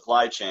work the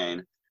supply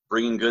chain,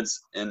 bringing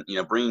goods in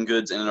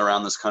and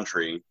around this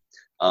country.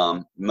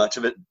 Much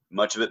of it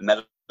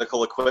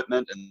medical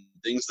equipment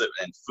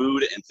and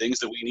food and things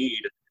that we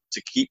need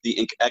to keep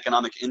the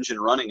economic engine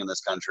running in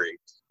this country.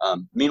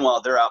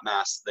 Meanwhile, they're out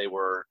masks they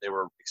were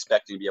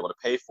expecting to be able to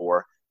pay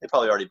for. They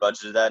probably already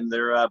budgeted that in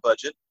their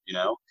budget,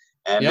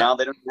 and now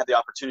they don't have the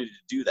opportunity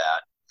to do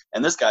that.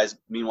 And this guy's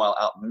meanwhile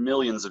out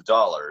millions of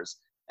dollars.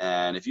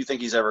 And if you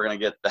think he's ever going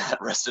to get that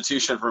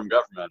restitution from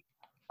government,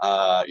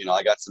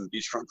 I got some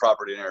beachfront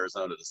property in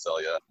Arizona to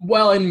sell you.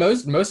 Well, and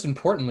most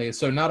importantly,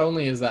 so not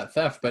only is that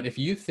theft, but if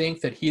you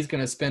think that he's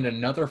going to spend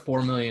another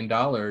 $4 million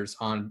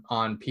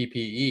on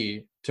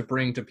PPE to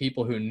bring to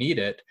people who need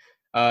it,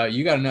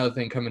 you got another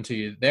thing coming to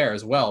you there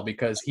as well,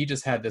 because he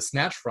just had this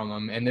snatched from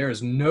him, and there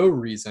is no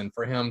reason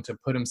for him to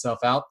put himself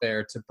out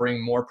there to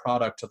bring more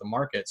product to the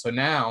market. So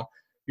now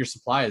your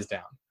supply is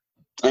down.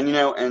 And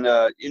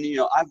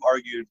I've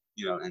argued,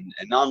 and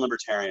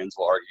non-libertarians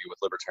will argue with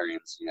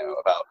libertarians,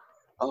 about,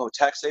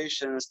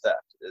 taxation is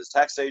theft. Is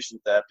taxation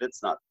theft?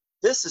 It's not.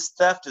 This is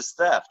theft is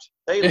theft.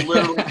 They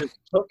literally just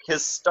took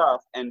his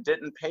stuff and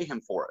didn't pay him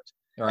for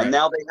it. Right. And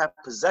now they have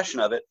possession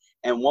of it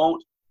and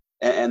won't.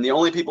 And the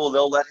only people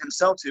they'll let him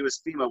sell to is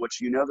FEMA, which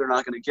they're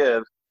not going to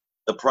give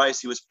the price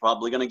he was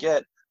probably going to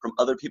get from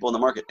other people in the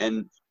market.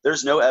 And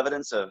there's no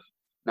evidence of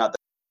not that.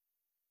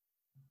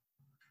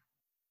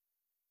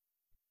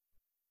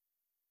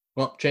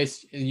 Well,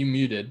 Chase, you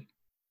muted.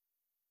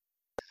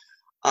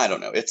 I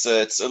don't know. It's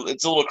a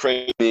little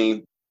crazy,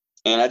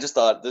 and I just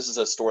thought this is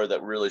a story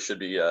that really should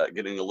be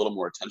getting a little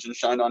more attention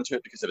shined onto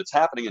it, because if it's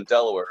happening in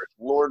Delaware,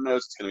 Lord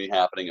knows it's going to be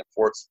happening at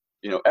ports,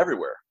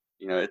 everywhere.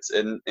 It's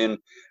in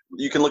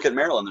you can look at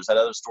Maryland. There's that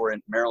other story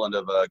in Maryland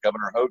of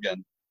Governor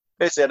Hogan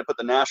basically had to put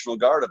the National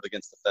Guard up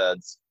against the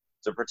feds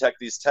to protect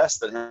these tests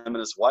that him and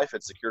his wife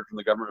had secured from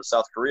the government of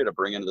South Korea to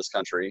bring into this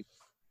country,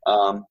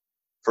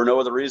 for no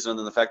other reason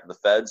than the fact that the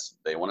feds,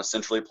 they want to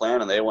centrally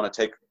plan, and they want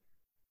to take.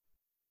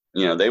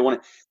 They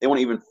want to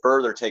even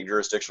further take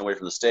jurisdiction away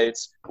from the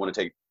states. They want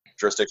to take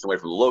jurisdiction away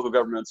from the local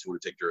governments. They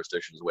want to take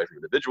jurisdictions away from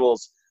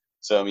individuals.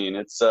 So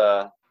it's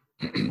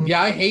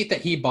Yeah, I hate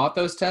that he bought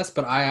those tests,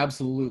 but I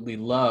absolutely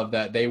love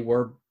that they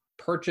were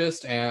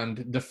purchased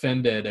and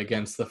defended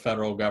against the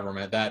federal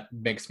government. That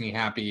makes me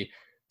happy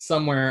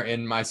somewhere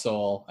in my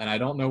soul, and I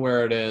don't know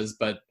where it is,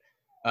 but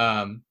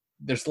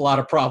there's a lot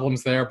of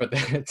problems there. But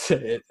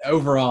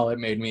overall, it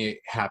made me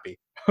happy.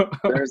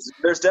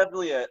 There's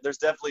definitely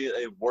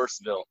a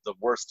worst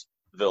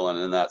villain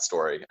in that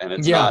story, and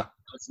it's Yeah.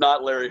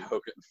 not Larry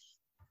Hogan.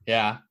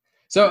 Yeah.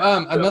 So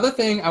another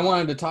thing I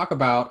wanted to talk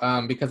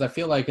about, because I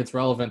feel like it's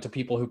relevant to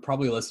people who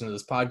probably listen to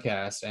this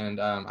podcast,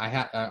 and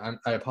I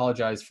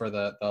apologize for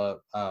the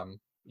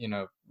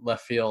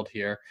left field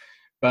here,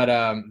 but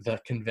the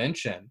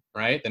convention,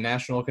 right? The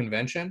national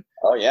convention.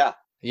 Oh yeah.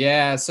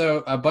 Yeah.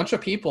 So a bunch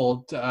of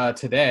people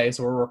today.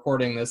 So we're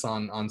recording this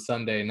on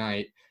Sunday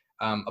night.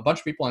 A bunch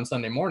of people on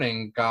Sunday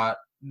morning got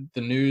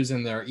the news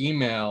in their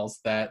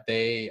emails that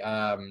they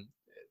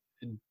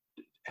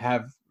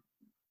have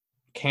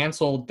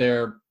canceled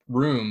their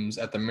rooms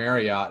at the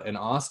Marriott in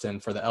Austin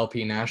for the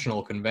LP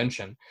National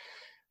Convention.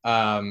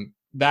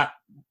 That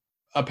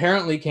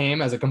apparently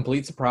came as a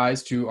complete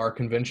surprise to our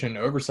convention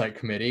oversight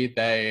committee.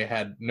 They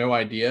had no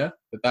idea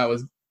that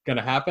was going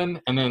to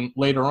happen. And then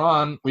later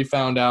on, we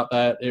found out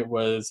that it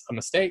was a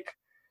mistake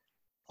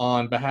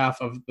on behalf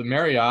of the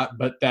Marriott,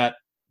 but that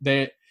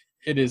it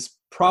is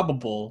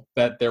probable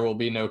that there will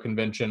be no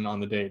convention on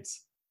the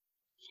dates.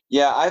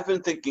 Yeah, I've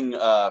been thinking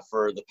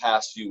for the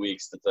past few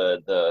weeks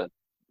that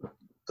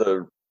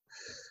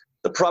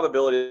the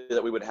probability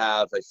that we would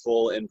have a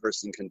full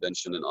in-person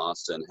convention in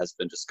Austin has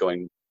been just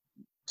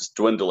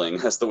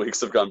dwindling as the weeks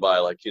have gone by,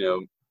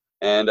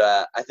 and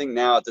I think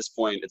now at this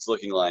point it's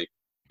looking like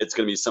it's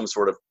going to be some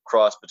sort of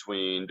cross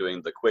between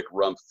doing the quick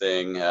rump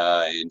thing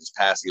and just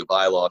passing a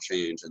bylaw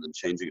change and then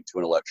changing it to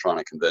an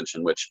electronic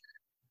convention, which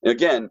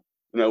again,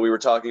 we were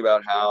talking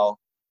about how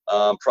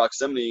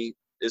proximity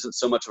isn't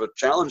so much of a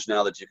challenge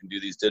now that you can do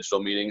these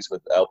digital meetings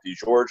with LP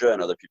Georgia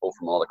and other people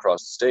from all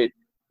across the state.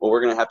 Well, we're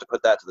going to have to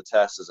put that to the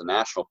test as a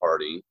national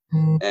party.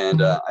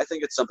 And I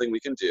think it's something we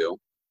can do.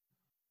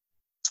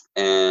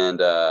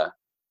 And I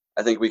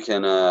think we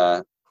can,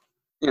 I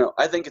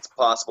think it's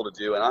possible to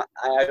do. And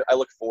I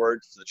look forward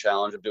to the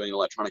challenge of doing an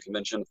electronic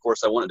convention. Of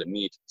course, I wanted to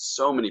meet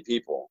so many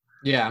people,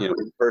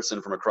 in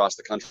person from across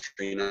the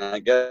country. And I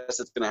guess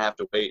it's going to have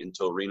to wait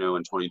until Reno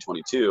in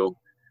 2022.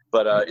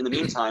 But in the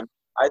meantime,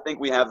 I think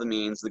we have the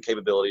means, the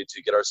capability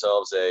to get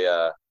ourselves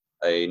a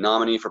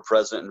nominee for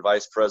president and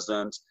vice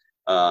president,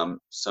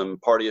 some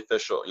party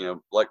official,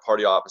 like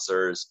party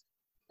officers,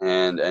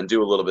 and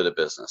do a little bit of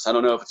business. I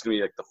don't know if it's going to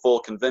be like the full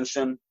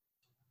convention,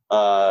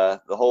 the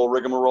whole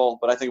rigmarole,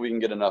 but I think we can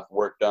get enough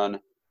work done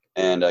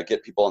and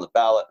get people on the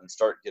ballot and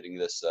start getting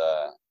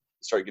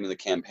the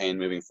campaign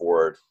moving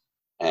forward,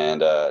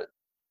 and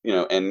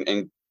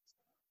and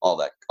all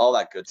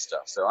that good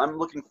stuff. So I'm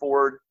looking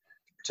forward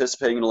to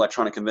participating in an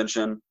electronic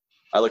convention.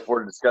 I look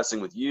forward to discussing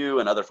with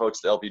you and other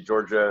folks at LP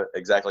Georgia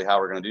exactly how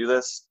we're going to do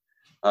this.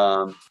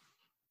 But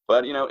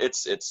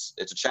it's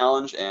a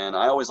challenge, and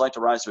I always like to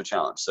rise to a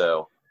challenge.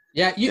 So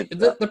yeah,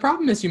 the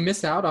problem is you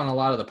miss out on a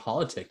lot of the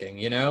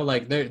politicking.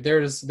 Like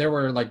there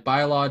were like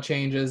bylaw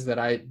changes that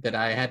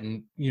I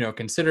hadn't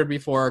considered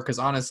before, because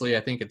honestly I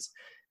think it's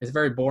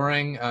very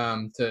boring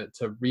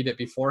to read it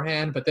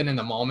beforehand. But then in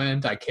the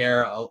moment I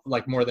care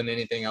like more than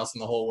anything else in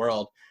the whole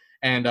world.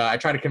 And I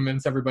try to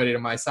convince everybody to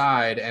my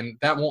side, and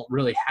that won't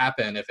really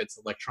happen if it's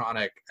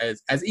electronic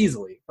as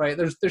easily, right?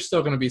 There's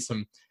still going to be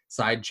some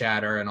side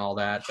chatter and all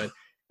that, but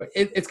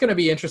it's going to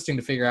be interesting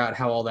to figure out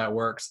how all that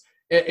works.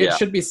 It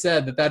should be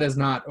said that is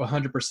not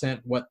 100%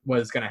 what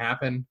was going to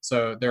happen.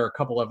 So there are a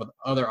couple of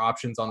other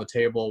options on the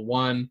table.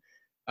 One,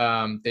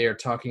 they are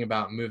talking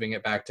about moving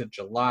it back to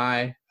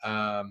July,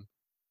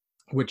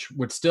 which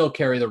would still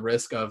carry the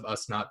risk of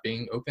us not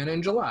being open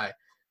in July.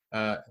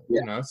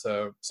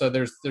 So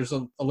there's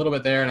a little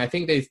bit there, and I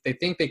think they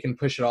think they can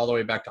push it all the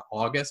way back to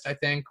August, I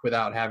think,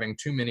 without having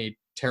too many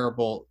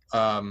terrible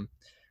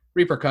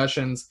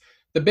repercussions.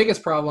 The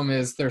biggest problem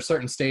is there are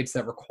certain states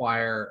that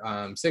require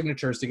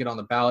signatures to get on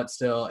the ballot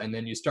still, and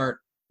then you start,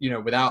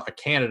 without a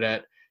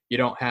candidate, you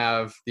don't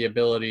have the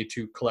ability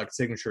to collect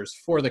signatures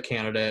for the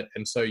candidate,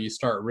 and so you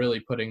start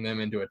really putting them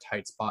into a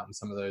tight spot in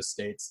some of those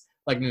states,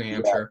 like New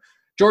Hampshire.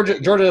 Georgia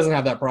doesn't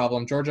have that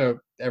problem. Georgia,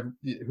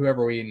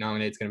 whoever we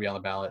nominate is going to be on the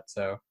ballot.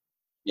 So,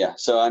 yeah.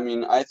 So I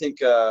mean, I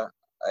think, I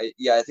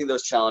think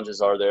those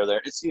challenges are there.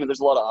 It's there's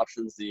a lot of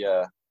options.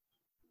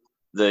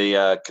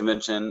 The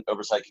convention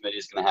oversight committee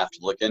is going to have to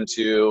look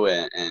into,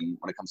 and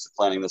when it comes to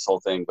planning this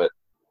whole thing. But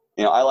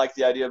I like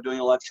the idea of doing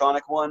an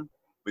electronic one.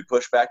 We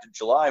push back to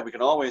July. We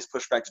can always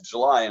push back to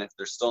July, and if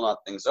there's still not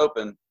things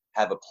open,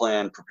 have a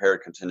planned,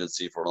 prepared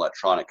contingency for an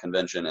electronic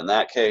convention. In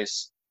that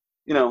case,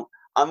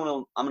 I'm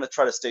gonna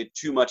try to stay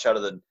too much out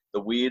of the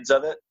weeds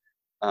of it.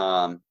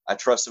 I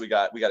trust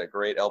that we got a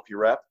great LP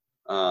rep,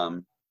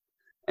 and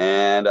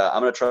I'm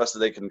gonna trust that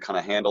they can kind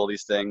of handle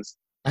these things.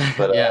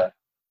 But yeah,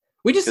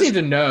 we just need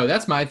to know.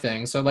 That's my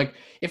thing. So like,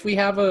 if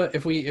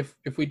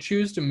we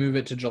choose to move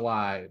it to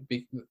July,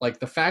 like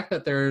the fact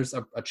that there's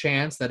a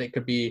chance that it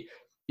could be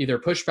either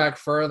pushed back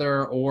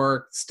further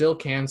or still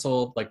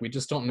canceled. Like, we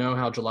just don't know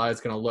how July is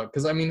going to look.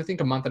 Because, I mean, I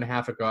think a month and a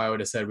half ago, I would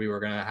have said we were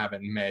going to have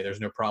it in May. There's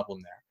no problem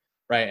there,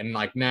 right? And,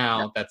 like,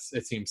 now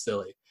it seems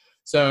silly.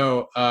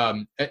 So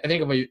I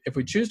think if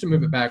we choose to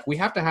move it back, we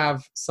have to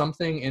have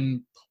something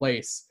in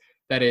place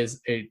that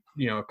is a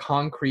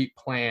concrete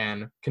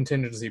plan,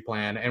 contingency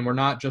plan, and we're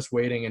not just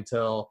waiting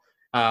until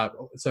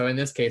so in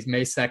this case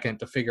May 2nd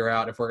to figure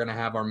out if we're going to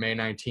have our May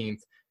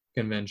 19th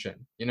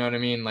convention. You know what I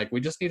mean? Like, we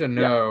just need to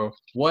know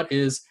what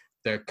is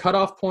the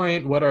cutoff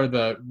point, what are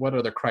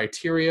the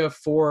criteria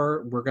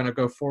for we're going to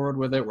go forward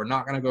with it, we're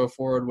not going to go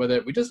forward with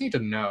it. We just need to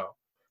know.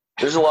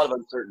 There's a lot of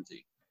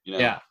uncertainty,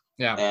 Yeah.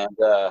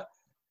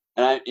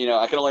 And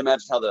I can only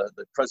imagine how the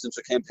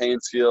presidential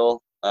campaigns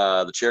feel,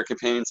 the chair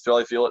campaigns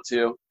probably feel it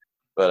too.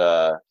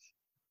 But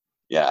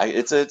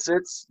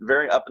it's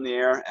very up in the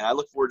air, and I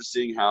look forward to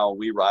seeing how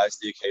we rise to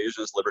the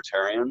occasion as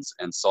libertarians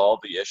and solve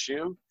the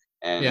issue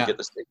and get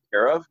this taken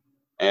care of.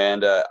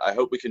 And I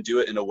hope we can do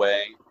it in a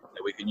way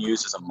that we can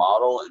use as a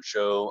model and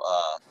show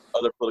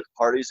other political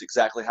parties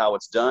exactly how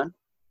it's done.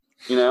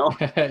 Yeah,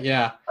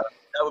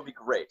 that would be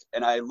great.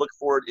 And I look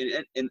forward.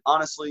 And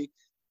honestly,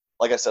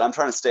 like I said, I'm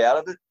trying to stay out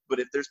of it. But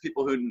if there's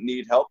people who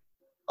need help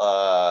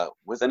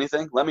with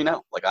anything, let me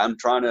know. Like, I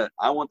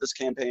want this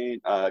campaign,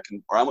 or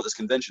I want this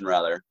convention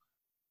rather,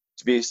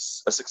 to be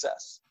a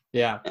success.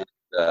 Yeah.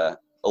 And,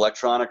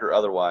 electronic or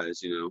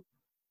otherwise,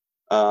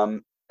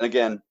 And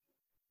again,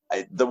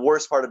 the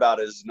worst part about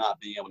it is not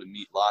being able to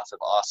meet lots of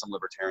awesome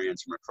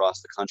libertarians from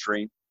across the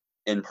country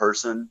in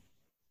person.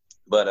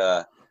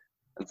 But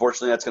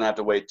unfortunately, that's going to have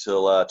to wait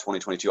till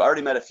 2022. I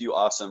already met a few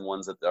awesome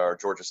ones at our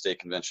Georgia State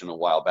Convention a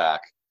while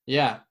back.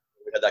 Yeah.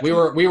 We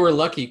were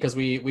lucky because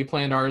we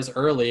planned ours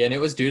early, and it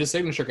was due to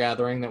signature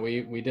gathering that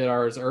we did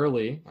ours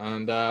early,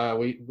 and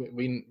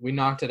we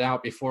knocked it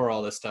out before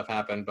all this stuff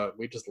happened, but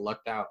we just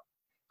lucked out.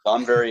 So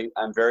I'm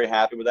very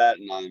happy with that,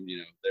 and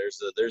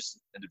there's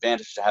an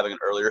advantage to having an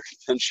earlier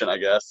convention, I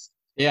guess.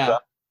 Yeah.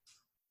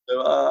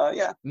 So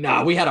yeah.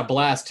 No, we had a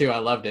blast too. I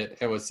loved it.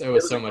 It was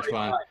so much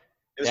fun.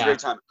 It was a great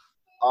time.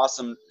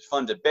 Awesome,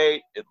 fun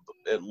debate.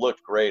 It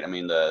looked great. I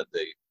mean, the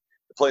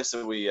place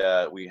that we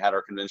had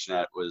our convention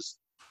at was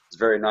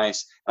very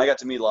nice. And I got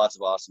to meet lots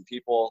of awesome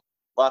people,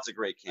 lots of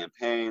great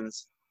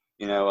campaigns.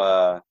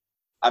 I'm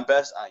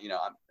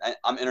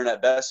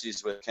internet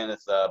besties with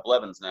Kenneth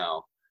Blevins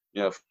now.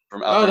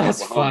 From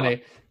that's Oklahoma.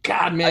 Funny.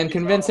 God, man,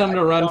 convince him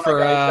to run for.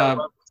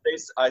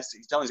 He's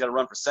telling he's got to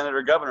run for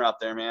senator, governor out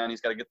there, man.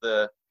 He's got to get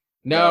the.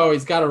 No,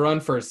 he's got to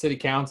run for city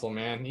council,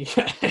 man. You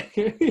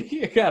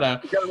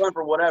gotta run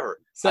for whatever.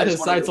 Set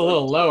his sights a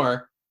little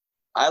lower.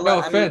 No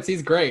offense,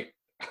 he's great.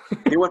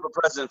 He went for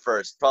president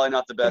first. Probably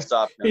not the best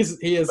option.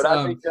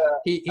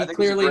 He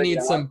clearly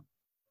needs some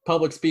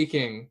public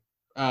speaking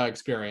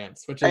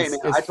experience, which is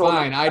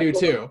fine. I do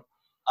too.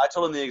 I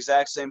told him the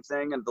exact same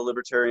thing at the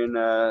Libertarian,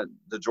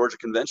 the Georgia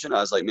convention. I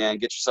was like, man,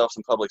 get yourself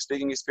some public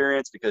speaking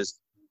experience, because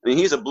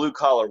he's a blue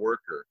collar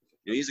worker.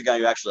 He's a guy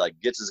who actually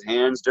gets his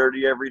hands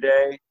dirty every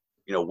day.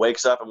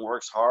 Wakes up and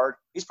works hard.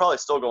 He's probably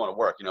still going to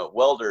work.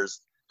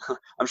 Welders,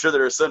 I'm sure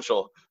they're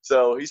essential.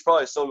 So he's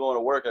probably still going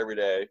to work every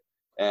day.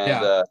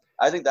 And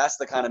I think that's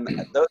the kind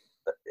of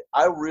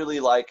I really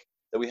like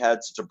that we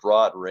had such a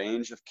broad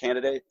range of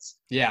candidates.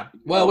 Yeah.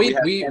 Well, we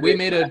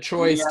made a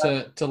choice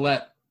to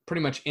let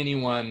pretty much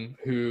anyone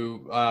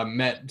who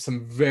met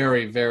some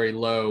very, very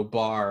low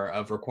bar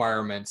of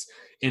requirements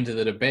into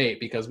the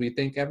debate, because we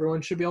think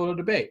everyone should be able to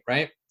debate,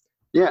 right?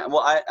 Yeah,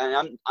 well,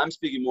 I'm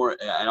speaking more,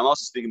 and I'm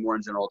also speaking more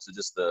in general to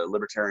just the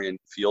libertarian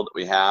field that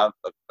we have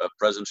of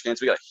presidential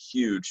candidates. We got a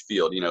huge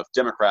field. If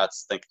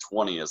Democrats think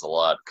 20 is a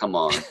lot, come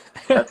on,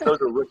 those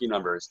are rookie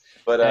numbers.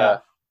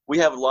 But we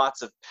have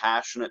lots of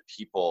passionate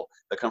people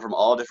that come from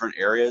all different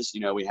areas.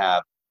 We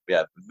have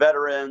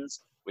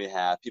veterans, we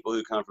have people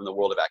who come from the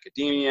world of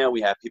academia, we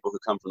have people who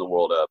come from the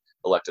world of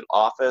elected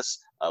office.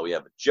 We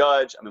have a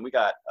judge. We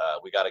got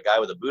a guy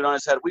with a boot on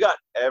his head. We got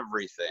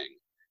everything.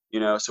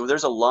 So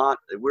there's a lot.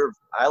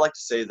 I like to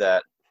say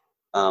that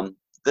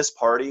this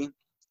party,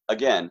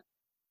 again,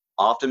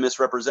 often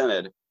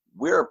misrepresented,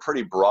 we're a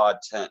pretty broad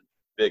tent,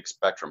 big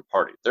spectrum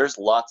party. There's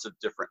lots of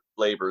different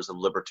flavors of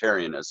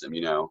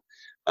libertarianism,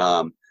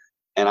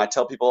 and I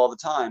tell people all the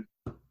time,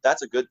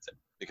 that's a good thing,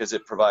 because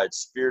it provides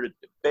spirited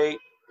debate.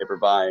 It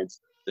provides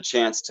the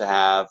chance to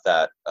have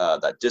that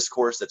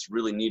discourse that's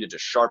really needed to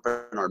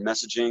sharpen our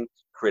messaging,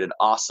 create an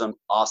awesome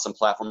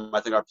platform.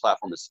 I think our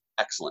platform is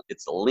excellent.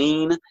 It's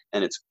lean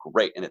and it's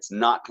great and it's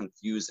not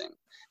confusing.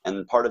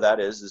 And part of that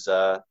is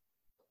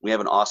we have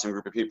an awesome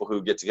group of people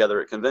who get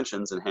together at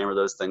conventions and hammer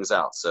those things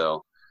out.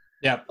 So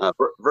yeah,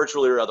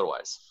 virtually or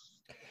otherwise.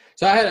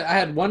 So I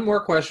had one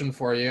more question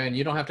for you, and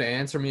you don't have to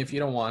answer me if you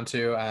don't want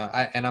to.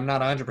 And I'm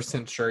not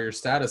 100% sure your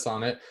status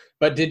on it,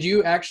 but did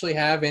you actually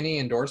have any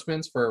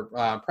endorsements for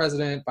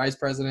president, vice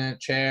president,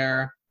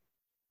 chair?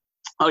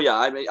 Oh yeah,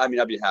 I'd be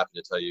happy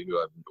to tell you who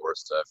I've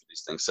endorsed for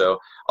these things. So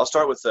I'll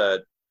start with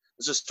let's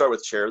just start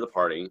with chair of the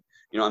party.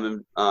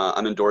 I'm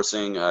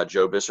endorsing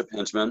Joe Bishop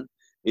Hinchman.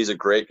 He's a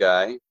great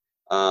guy.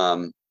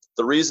 The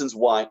reasons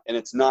why, and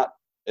it's not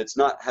it's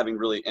not having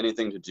really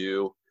anything to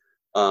do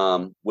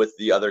with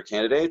the other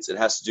candidates. It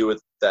has to do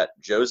with that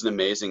Joe's an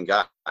amazing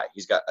guy.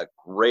 He's got a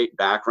great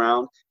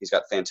background. He's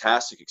got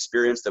fantastic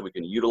experience that we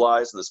can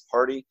utilize in this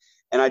party.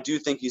 And I do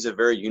think he's a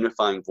very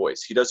unifying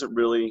voice. He doesn't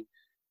really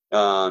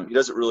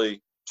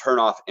turn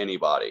off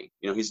anybody.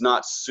 He's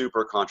not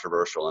super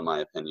controversial in my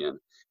opinion.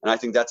 And I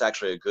think that's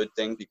actually a good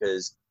thing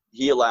because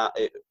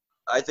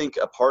I think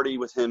a party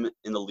with him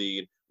in the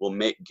lead will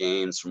make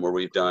gains from where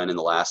we've done in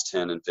the last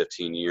 10 and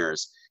 15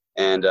 years.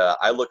 And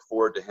I look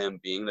forward to him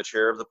being the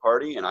chair of the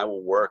party, and I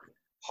will work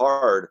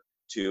hard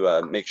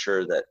to make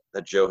sure that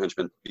Joe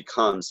Henchman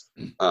becomes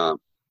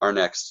our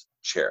next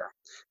chair.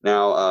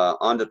 Now,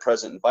 on to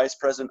president and vice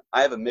president.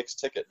 I have a mixed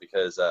ticket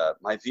because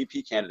my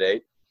VP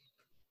candidate,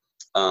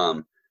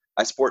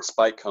 I support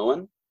Spike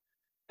Cohen,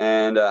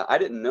 and I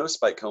didn't know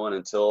Spike Cohen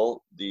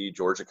until the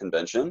Georgia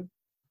convention.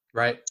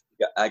 Right.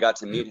 I got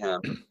to meet him.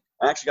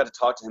 I actually got to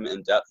talk to him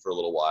in depth for a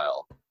little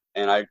while,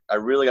 and I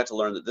really got to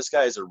learn that this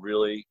guy is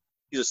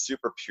he's a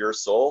super pure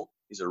soul.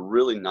 He's a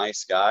really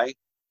nice guy.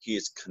 He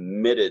is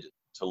committed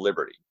to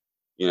liberty.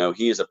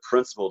 He is a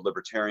principled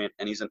libertarian,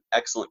 and he's an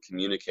excellent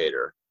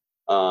communicator.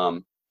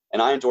 And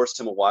I endorsed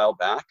him a while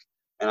back,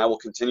 and I will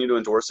continue to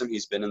endorse him.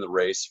 He's been in the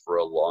race for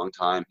a long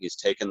time. He's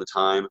taken the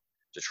time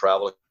to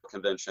travel to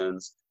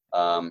conventions.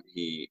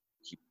 He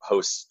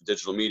hosts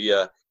digital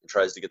media and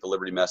tries to get the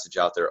liberty message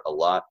out there a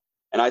lot.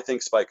 And I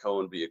think Spike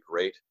Cohen would be a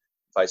great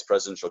vice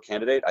presidential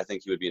candidate. I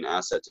think he would be an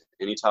asset to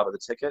any top of the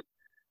ticket.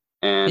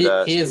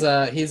 And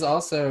he's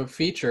also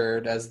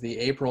featured as the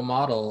April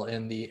model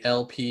in the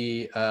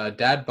LP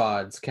Dad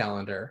Bods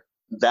calendar.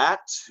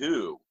 That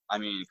too. I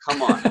mean,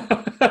 come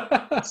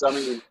on. So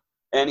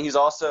and he's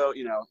also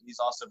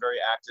very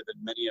active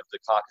in many of the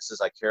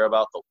caucuses I care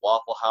about. The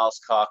Waffle House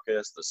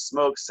caucus, the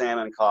Smoked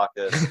Salmon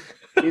caucus.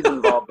 He's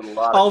involved in a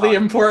lot of all the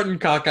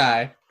important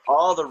caucus.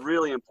 All the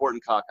really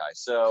important caucus.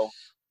 So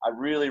I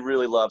really,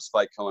 really love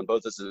Spike Cohen,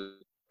 both as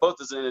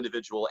an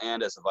individual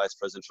and as a vice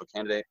presidential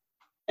candidate.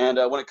 And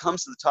when it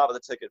comes to the top of the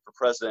ticket for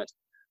president,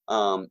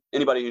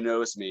 anybody who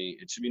knows me,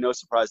 it should be no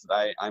surprise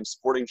that I'm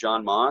supporting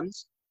John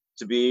Mons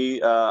to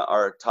be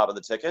our top of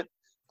the ticket.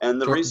 And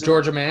the reason,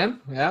 Georgia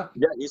man, yeah,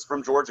 he's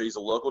from Georgia. He's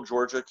a local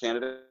Georgia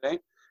candidate.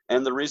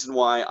 And the reason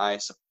why I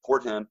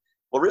support him,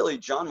 well, really,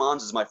 John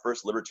Mons is my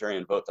first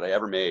libertarian vote that I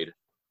ever made,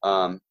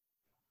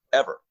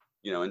 ever.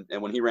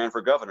 And when he ran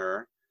for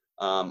governor,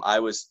 I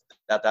was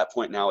at that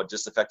point now a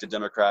disaffected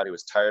Democrat who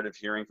was tired of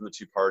hearing from the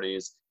two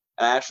parties.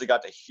 And I actually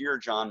got to hear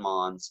John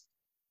Mons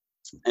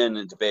in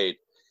a debate,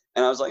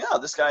 and I was like, "Oh,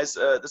 this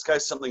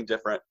guy's something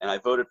different." And I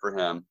voted for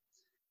him,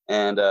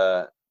 and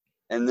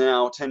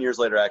now 10 years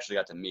later, I actually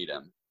got to meet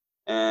him,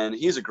 and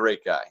he's a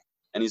great guy,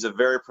 and he's a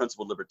very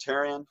principled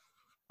libertarian.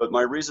 But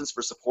my reasons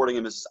for supporting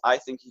him is I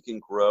think he can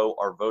grow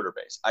our voter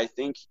base. I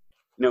think,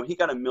 he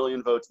got 1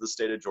 million votes in the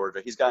state of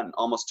Georgia. He's gotten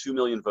almost 2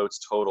 million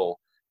votes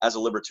total as a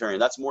libertarian.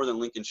 That's more than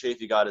Lincoln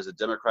Chafee got as a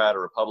Democrat, a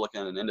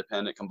Republican, and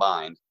independent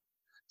combined.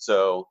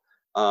 So.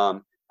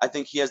 I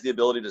think he has the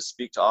ability to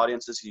speak to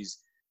audiences.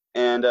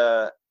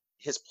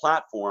 His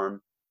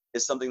platform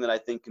is something that I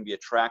think can be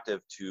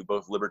attractive to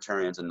both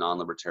libertarians and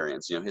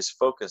non-libertarians. His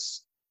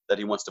focus that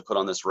he wants to put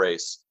on this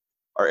race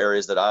are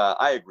areas that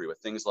I agree with.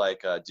 Things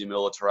like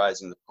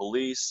demilitarizing the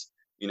police,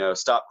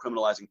 stop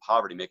criminalizing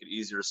poverty, make it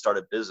easier to start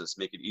a business,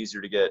 make it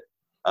easier to get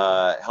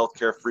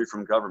healthcare free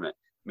from government,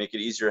 make it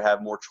easier to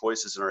have more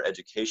choices in our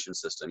education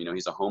system.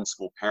 He's a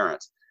homeschool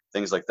parent,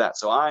 things like that.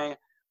 So I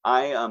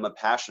am a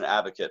passionate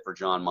advocate for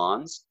John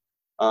Mons.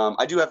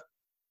 I do have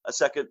a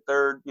second,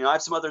 third, I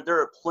have some other, there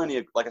are plenty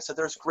of, like I said,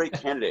 there's great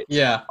candidates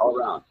all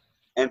around.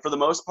 And for the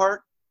most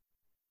part,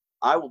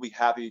 I will be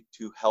happy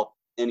to help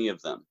any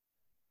of them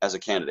as a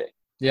candidate.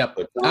 Yep.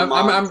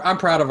 I'm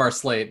proud of our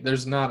slate.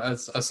 There's not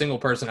a single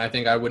person I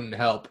think I wouldn't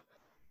help.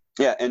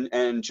 Yeah.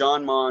 And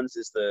John Mons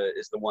is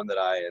the one that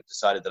I have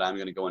decided that I'm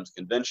going to go into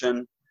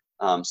convention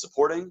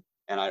supporting.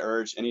 And I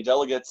urge any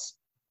delegates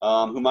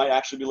who might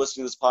actually be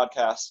listening to this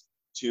podcast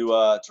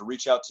to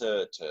reach out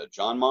to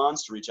John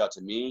Mons, to reach out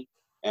to me,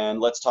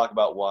 and let's talk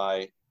about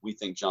why we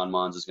think John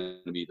Mons is going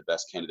to be the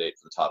best candidate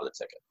for the top of the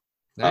ticket.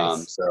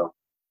 Nice.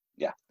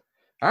 Yeah.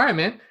 All right,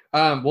 man.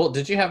 Well,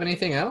 did you have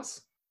anything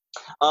else?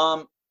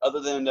 Other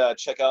than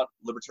check out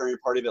Libertarian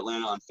Party of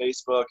Atlanta on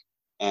Facebook,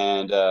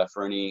 and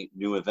for any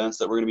new events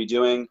that we're going to be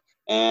doing.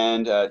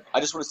 And I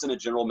just want to send a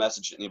general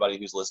message to anybody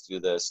who's listening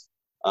to this.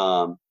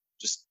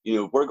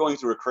 We're going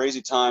through a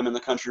crazy time in the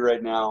country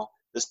right now.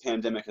 This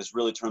pandemic has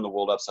really turned the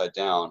world upside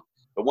down.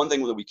 But one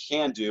thing that we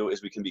can do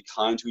is we can be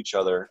kind to each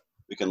other.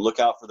 We can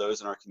look out for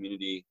those in our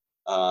community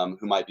who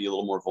might be a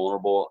little more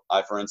vulnerable.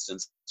 For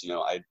instance,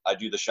 I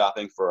do the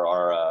shopping for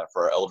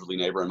our elderly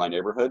neighbor in my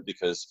neighborhood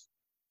because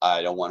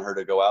I don't want her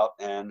to go out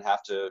and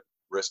have to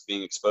risk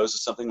being exposed to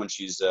something when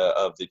she's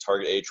of the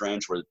target age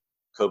range where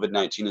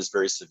COVID-19 is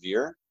very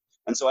severe.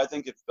 And so I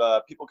think if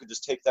people could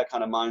just take that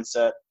kind of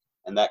mindset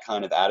and that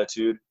kind of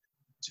attitude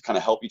to kind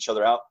of help each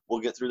other out, we'll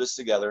get through this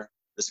together.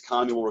 This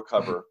economy will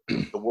recover.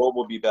 The world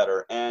will be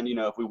better. And,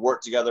 if we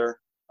work together,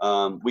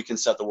 we can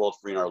set the world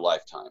free in our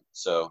lifetime.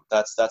 So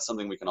that's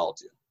something we can all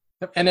do.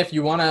 And if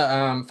you want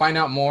to find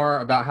out more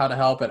about how to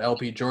help at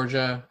LP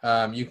Georgia,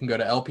 you can go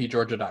to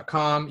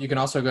lpgeorgia.com. You can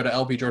also go to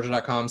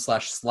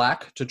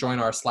lpgeorgia.com/Slack to join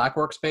our Slack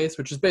workspace,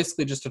 which is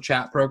basically just a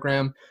chat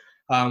program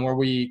where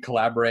we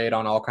collaborate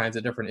on all kinds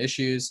of different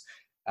issues.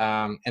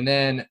 And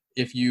then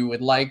if you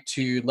would like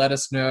to let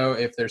us know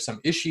if there's some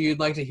issue you'd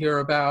like to hear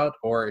about,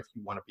 or if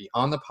you want to be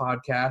on the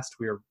podcast,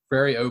 we are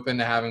very open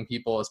to having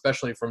people,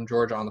 especially from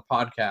Georgia, on the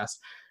podcast.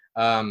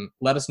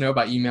 Let us know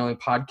by emailing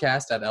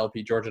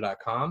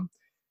podcast@lpgeorgia.com.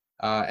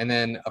 And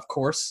then, of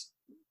course,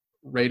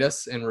 rate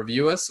us and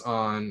review us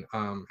on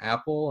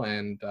Apple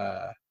and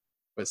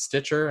with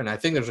Stitcher. And I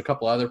think there's a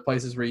couple other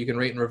places where you can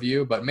rate and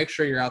review, but make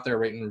sure you're out there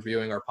rating and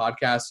reviewing our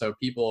podcast so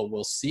people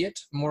will see it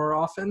more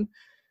often.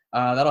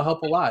 That'll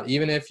help a lot.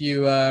 Even if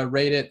you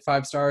rate it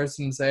 5 stars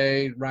and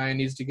say Ryan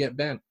needs to get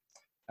bent,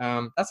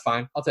 that's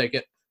fine. I'll take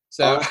it.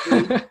 So,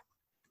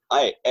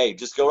 hey,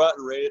 just go out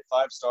and rate it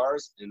 5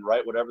 stars and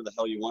write whatever the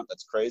hell you want.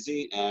 That's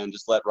crazy, and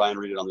just let Ryan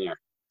read it on the air.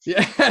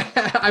 Yeah,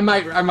 I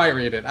might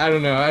read it. I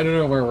don't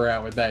know where we're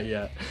at with that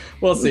yet.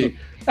 We'll see.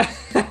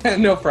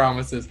 No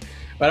promises.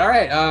 But all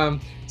right.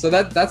 So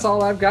that's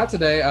all I've got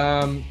today.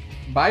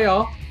 Bye,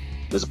 y'all.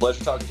 It was a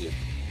pleasure talking to you.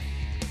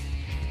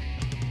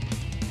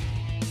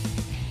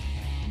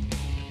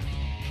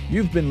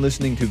 You've been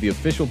listening to the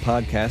official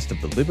podcast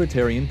of the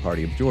Libertarian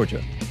Party of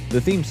Georgia.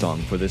 The theme song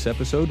for this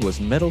episode was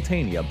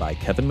Metaltania by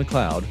Kevin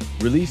MacLeod,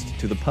 released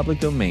to the public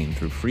domain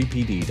through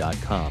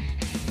freepd.com.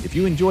 If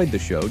you enjoyed the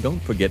show,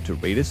 don't forget to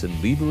rate us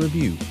and leave a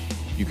review.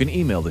 You can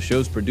email the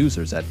show's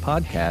producers at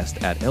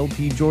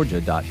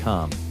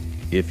podcast@lpgeorgia.com.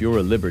 If you're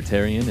a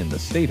libertarian in the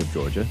state of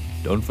Georgia,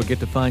 don't forget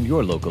to find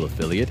your local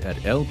affiliate at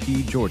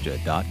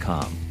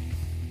lpgeorgia.com.